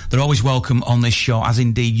are. They're always welcome on this show, as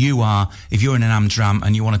indeed you are, if you're in an Amdram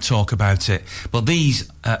and you want to talk about it. But these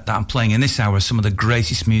that I'm playing in this hour are some of the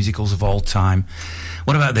greatest musicals of all time.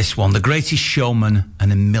 What about this one? The Greatest Showman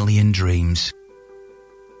and A Million Dreams.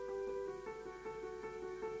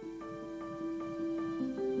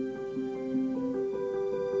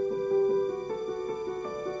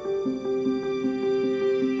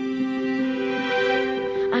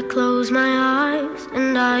 I close my eyes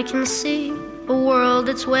and I can see a world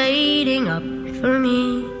that's waiting up for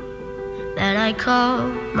me, that I call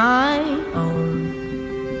my own.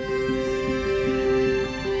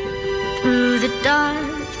 Through the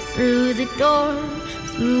dark, through the door,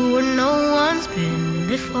 through where no one's been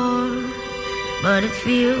before, but it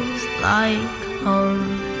feels like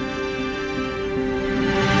home.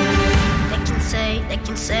 They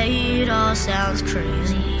can say it all sounds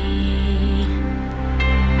crazy.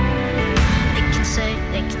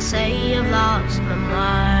 They can say I've lost my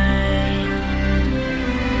mind.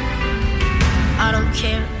 I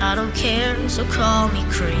don't care, so call me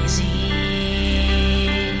crazy.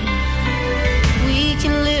 We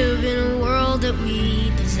can live in a world that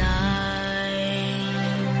we design.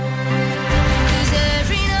 'Cause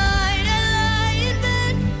every night I lie in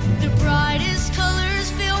bed, the brightest colors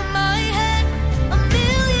fill my head. A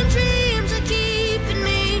million dreams are keeping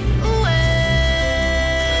me awake.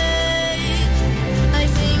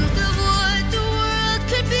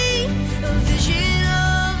 A vision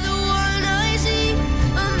of the one I see.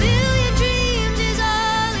 A million dreams is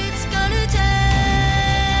all it's gonna take.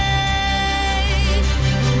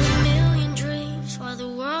 A million dreams for the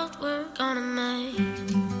world we're gonna make.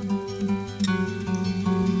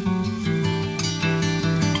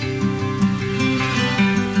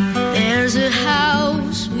 There's a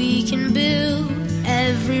house we can build.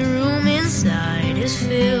 Every room inside is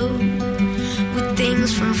filled with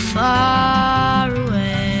things from far away.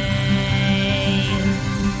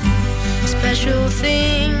 Special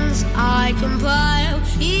things I compile,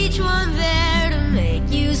 each one there to make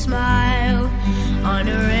you smile on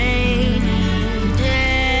a rainy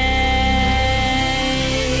day.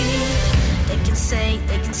 They can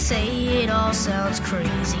say it all sounds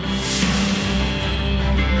crazy.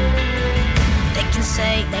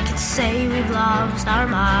 They can say we've lost our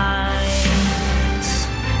minds.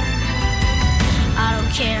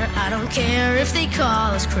 I don't care if they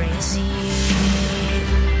call us crazy.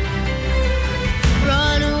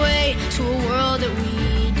 Run away to a world that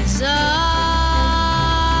we design.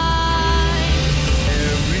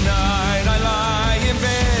 Every night I lie in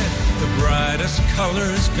bed, the brightest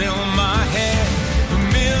colors fill my head. A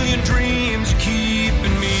million dreams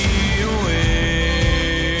keeping me awake.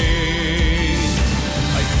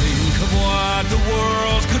 I think of what the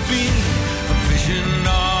world could be, a vision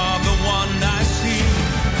of the one I see.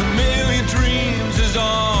 A million dreams is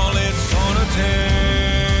all it's gonna take.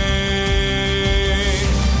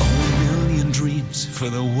 For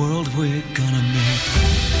the world we're gonna make.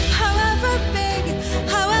 However big,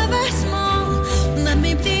 however small, let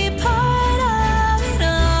me be part of it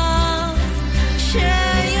all.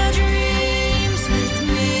 Share your dreams with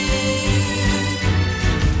me.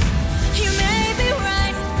 You may be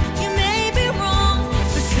right, you may be wrong,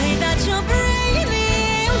 but say that you'll bring me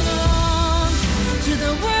along to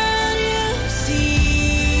the world you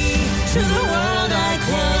see, to the world I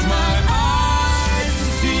close my eyes to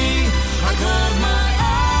see. I close my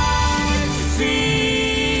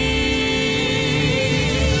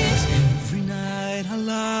every night I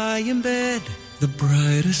lie in bed, the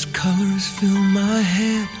brightest colors fill my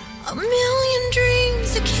head. A million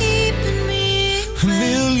dreams are keeping me awake. A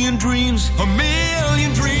million dreams, a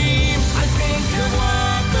million dreams. I think of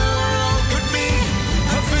what the world could be,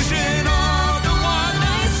 a vision of the one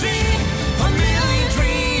I see. A million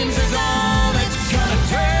dreams is all it's gonna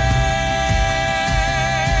take.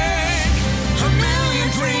 A million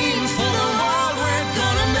dreams for the world we're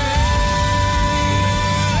gonna make.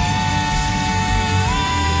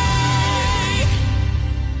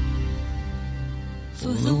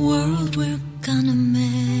 For the world we're gonna make.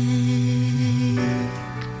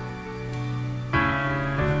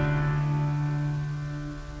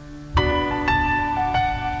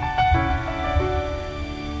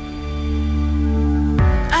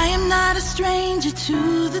 I am not a stranger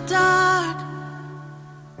to the dark.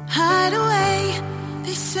 Hide away,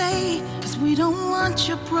 they say, 'cause we don't want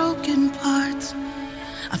your broken parts.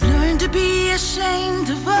 I've learned to be ashamed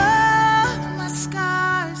of all my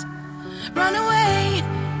scars. Run away,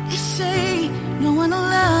 they say, no one will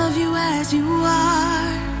love you as you are.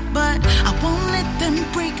 But I won't let them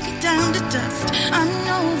break me down to dust. I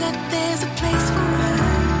know that there's a place for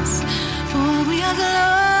us, for we are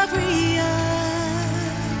glorious.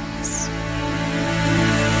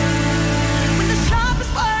 When the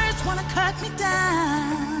sharpest words wanna cut me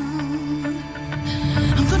down,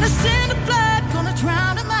 I'm gonna send a blood, gonna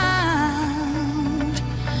drown them out.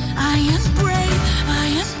 I am brave, I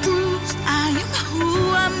am bruised, I am who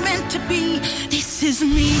I'm meant to be. This is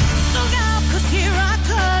me. Look out, 'cause here I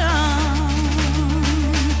come,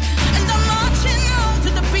 and I'm marching on to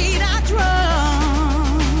the beat I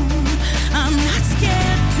drum. I'm not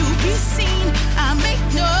scared to be seen, I make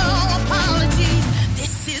no apologies.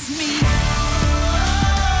 This is me.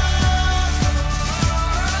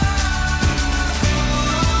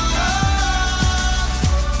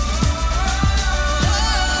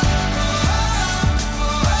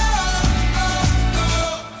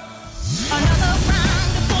 Another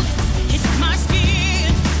round of bullets hits my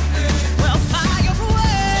skin. Well, fire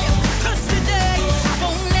away, 'cause today I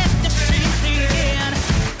won't let the shame sink in.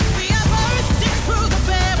 We are bursting through the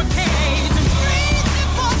barricades and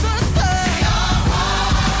reaching for the sun.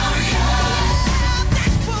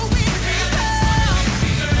 That's what we become.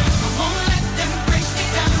 I won't let them break me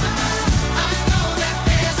down. I know that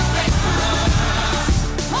there's a place for us.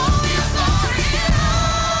 Oh, we're glorious.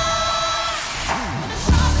 When the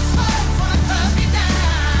sharpest words wanna cut me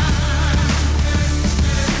down,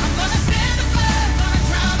 I'm gonna send the blood, gonna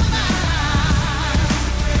drown them out.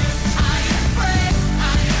 I am brave,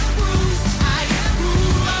 I am bruised, I am who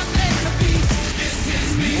I'm meant to be. This is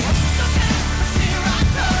me. Look out, 'cause here I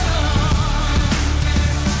come,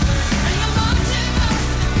 and I'm marching on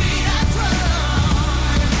to the beat I drum.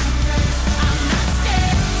 I'm not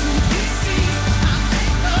scared to be seen, I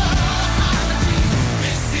make no apologies.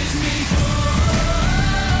 This is me.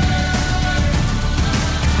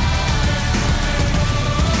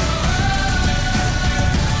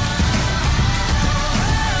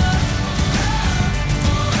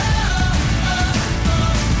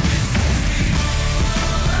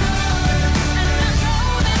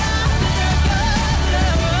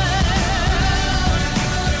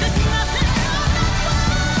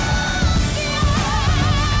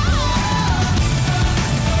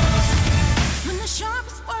 When the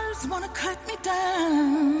sharpest words wanna cut me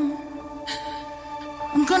down,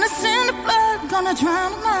 I'm gonna send the blood, gonna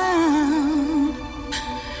drown them out.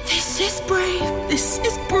 This is brave, this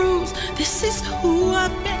is bruised, this is who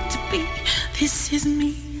I'm meant to be. This is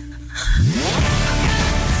me.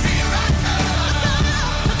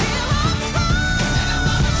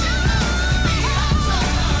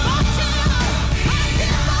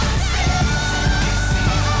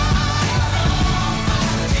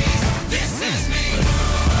 This is me.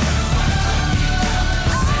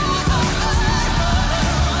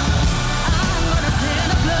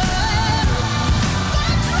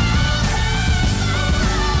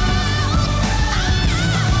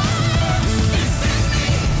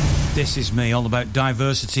 This is me, all about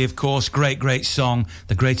diversity, of course. Great song,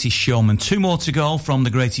 The Greatest Showman. 2 more to go from The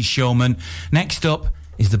Greatest Showman. Next up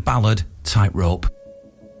is the ballad Tightrope.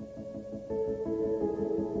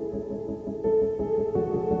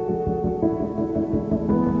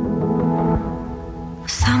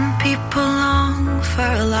 Some people long for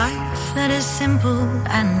a life that is simple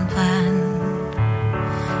and planned,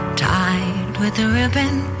 tied with a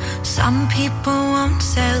ribbon. Some people won't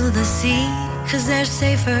sail the sea 'cause they're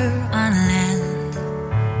safer on land.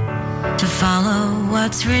 To follow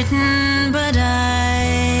what's written, but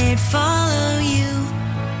I'd follow you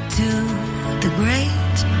to the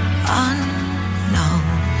great unknown,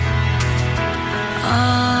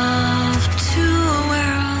 off to a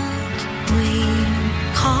world we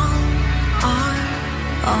call our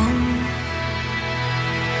own.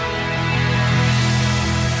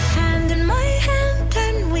 Hand in my hand,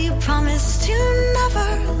 and we promise to never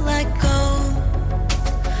let go.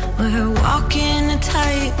 We're walking a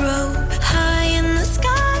tightrope, high in the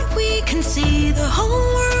sky. We can see the whole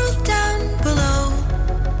world down below.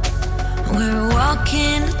 We're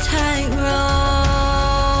walking a tightrope,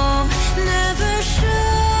 never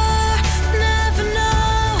sure, never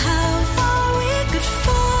know how far we could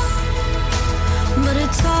fall. But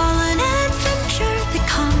it's all an adventure that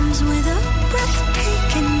comes with a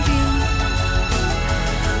breathtaking view.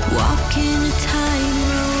 Walking a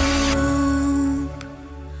tightrope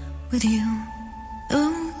with you.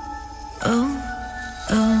 Oh, oh,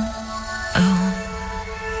 oh, oh.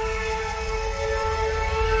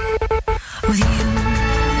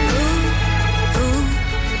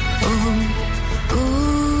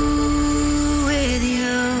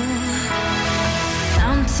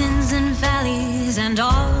 things and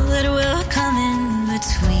all that will come in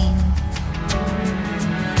between.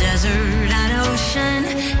 Desert and ocean,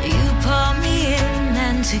 you pull me in,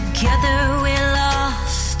 and together we're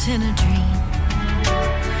lost in a dream.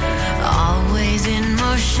 Always in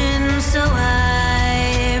motion, so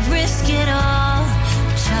I risk it all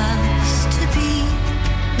just to be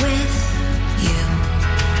with you.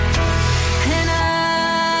 And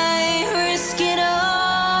I risk it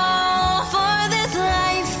all for this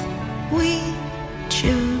life we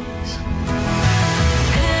choose.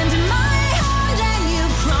 And my hand, and you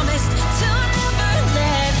promised to never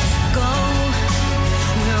let go.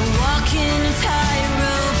 We're walking a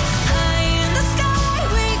tightrope high in the sky.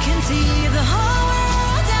 We can see the whole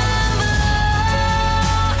world down below.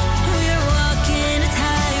 We're walking a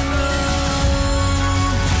tightrope,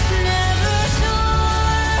 never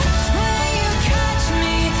sure where you catch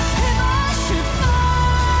me if I should fall.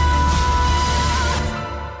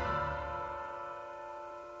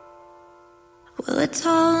 Well, it's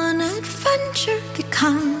all an adventure that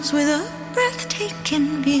comes with a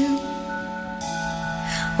breathtaking view.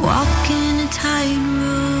 Walking a tightrope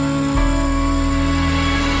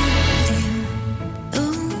with you.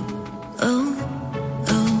 Oh, oh,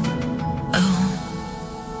 oh, oh.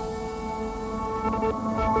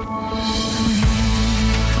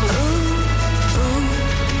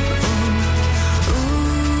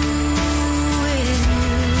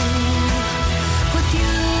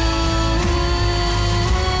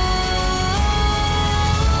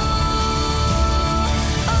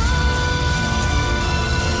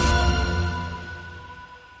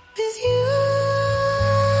 With you. With you.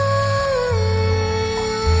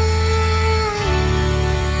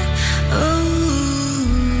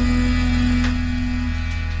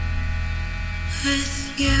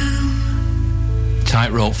 With you.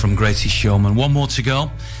 Tightrope from Greatest Showman. One more to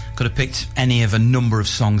go. Could have picked any of a number of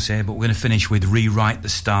songs here, but we're going to finish with Rewrite the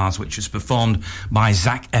Stars, which was performed by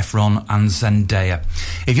Zac Efron and Zendaya.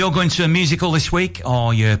 If you're going to a musical this week,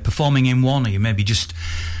 or you're performing in one, or you maybe just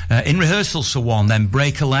in rehearsals for one, then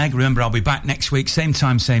break a leg. Remember, I'll be back next week, same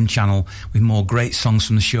time, same channel, with more great songs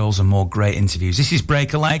from the shows and more great interviews. This is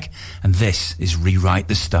Break a Leg, and this is Rewrite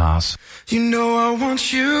the Stars. You know I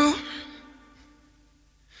want you.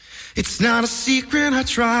 It's not a secret I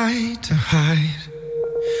try to hide.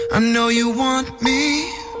 I know you want me,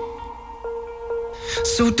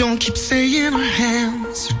 so don't keep saying our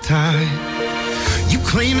hands are tied. You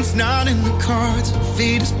claim it's not in the cards,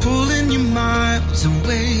 fate is pulling you miles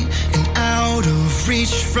away and out of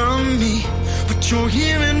reach from me. But you're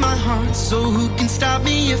here in my heart, so who can stop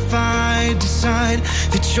me if I decide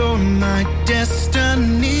that you're my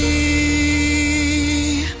destiny?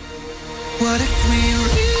 What if we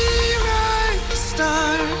rewrite the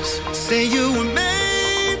stars, say you were made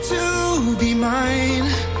to be mine,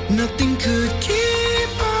 nothing could keep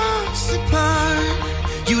us apart.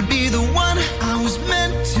 You'd be the one I was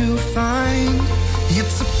meant to find.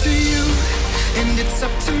 It's up to you, and it's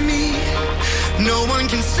up to me. No one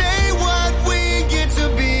can say what we get to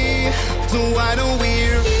be. So why don't we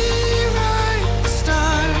rewrite the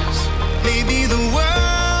stars? Maybe the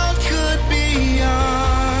world could be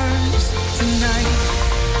ours tonight.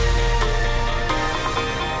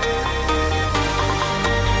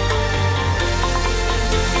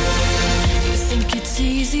 You think it's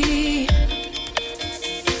easy.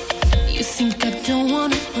 You think I don't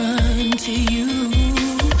wanna run to you,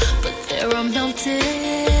 but there are mountains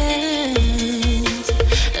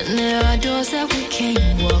and there are doors that we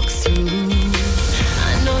can't walk through.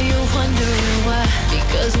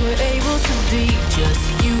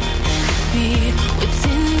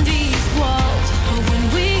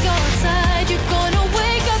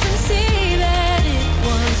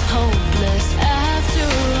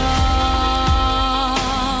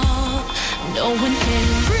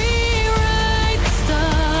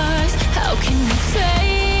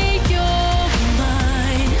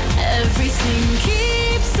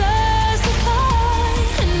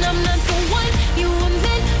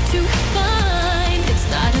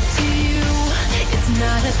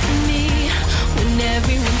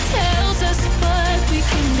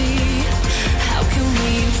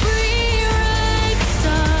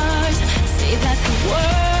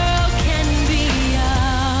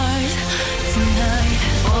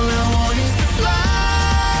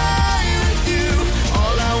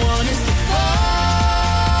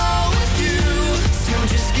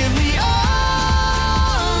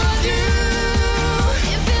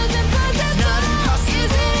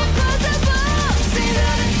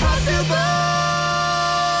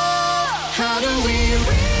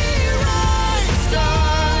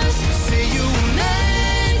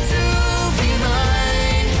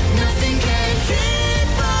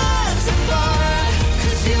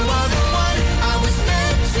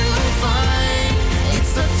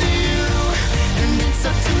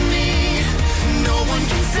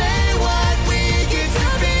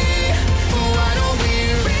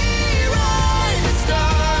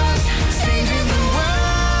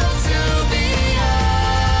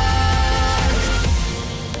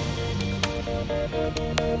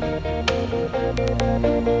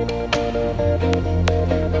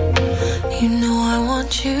 You know I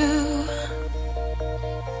want you.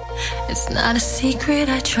 It's not a secret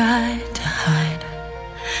I tried to hide,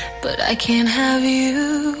 but I can't have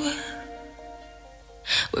you.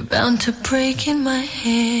 We're bound to break and my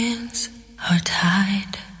hands are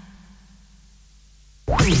tied.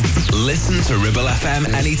 Listen to Ribble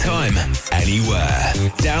FM anytime, anywhere.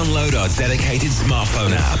 Download our dedicated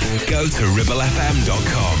smartphone app. Go to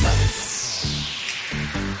ribblefm.com.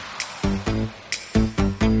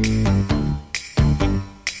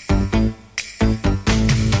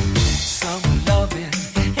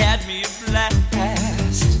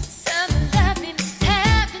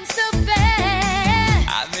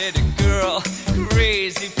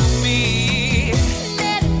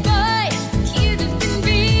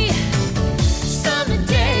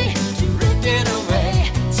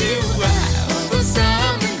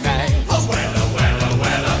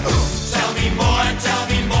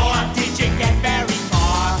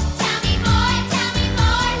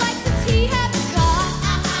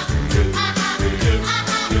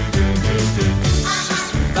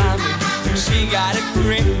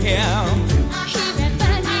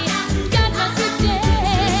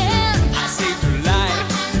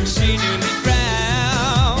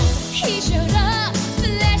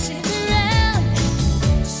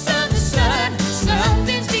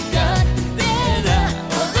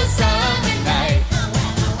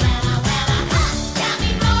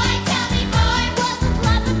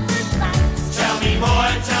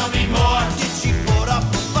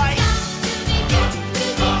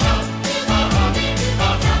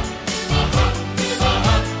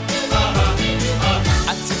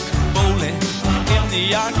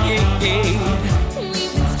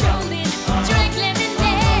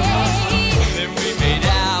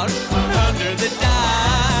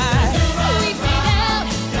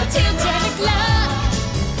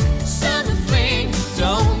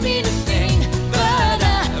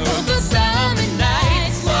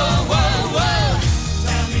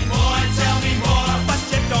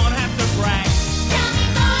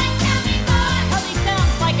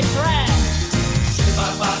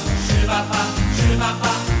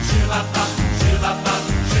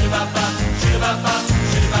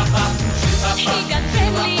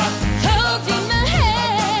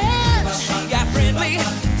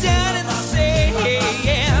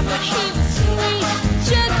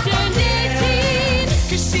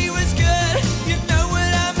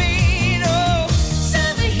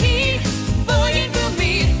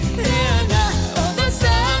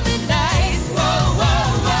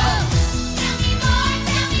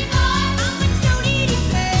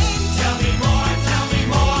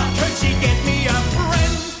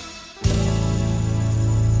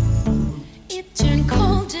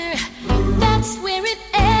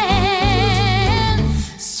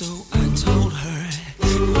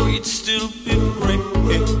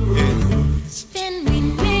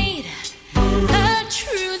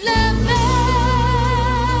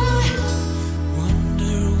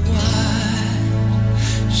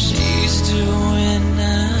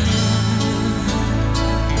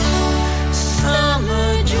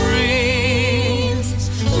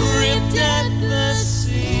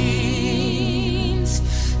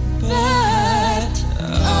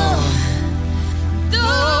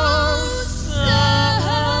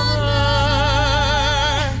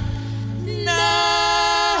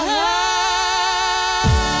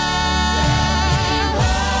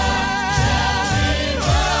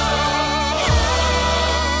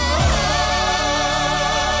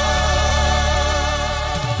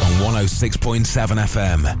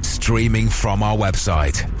 FM, streaming from our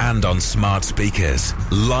website and on smart speakers,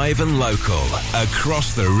 live and local,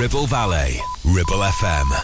 across the Ribble Valley. Ribble FM.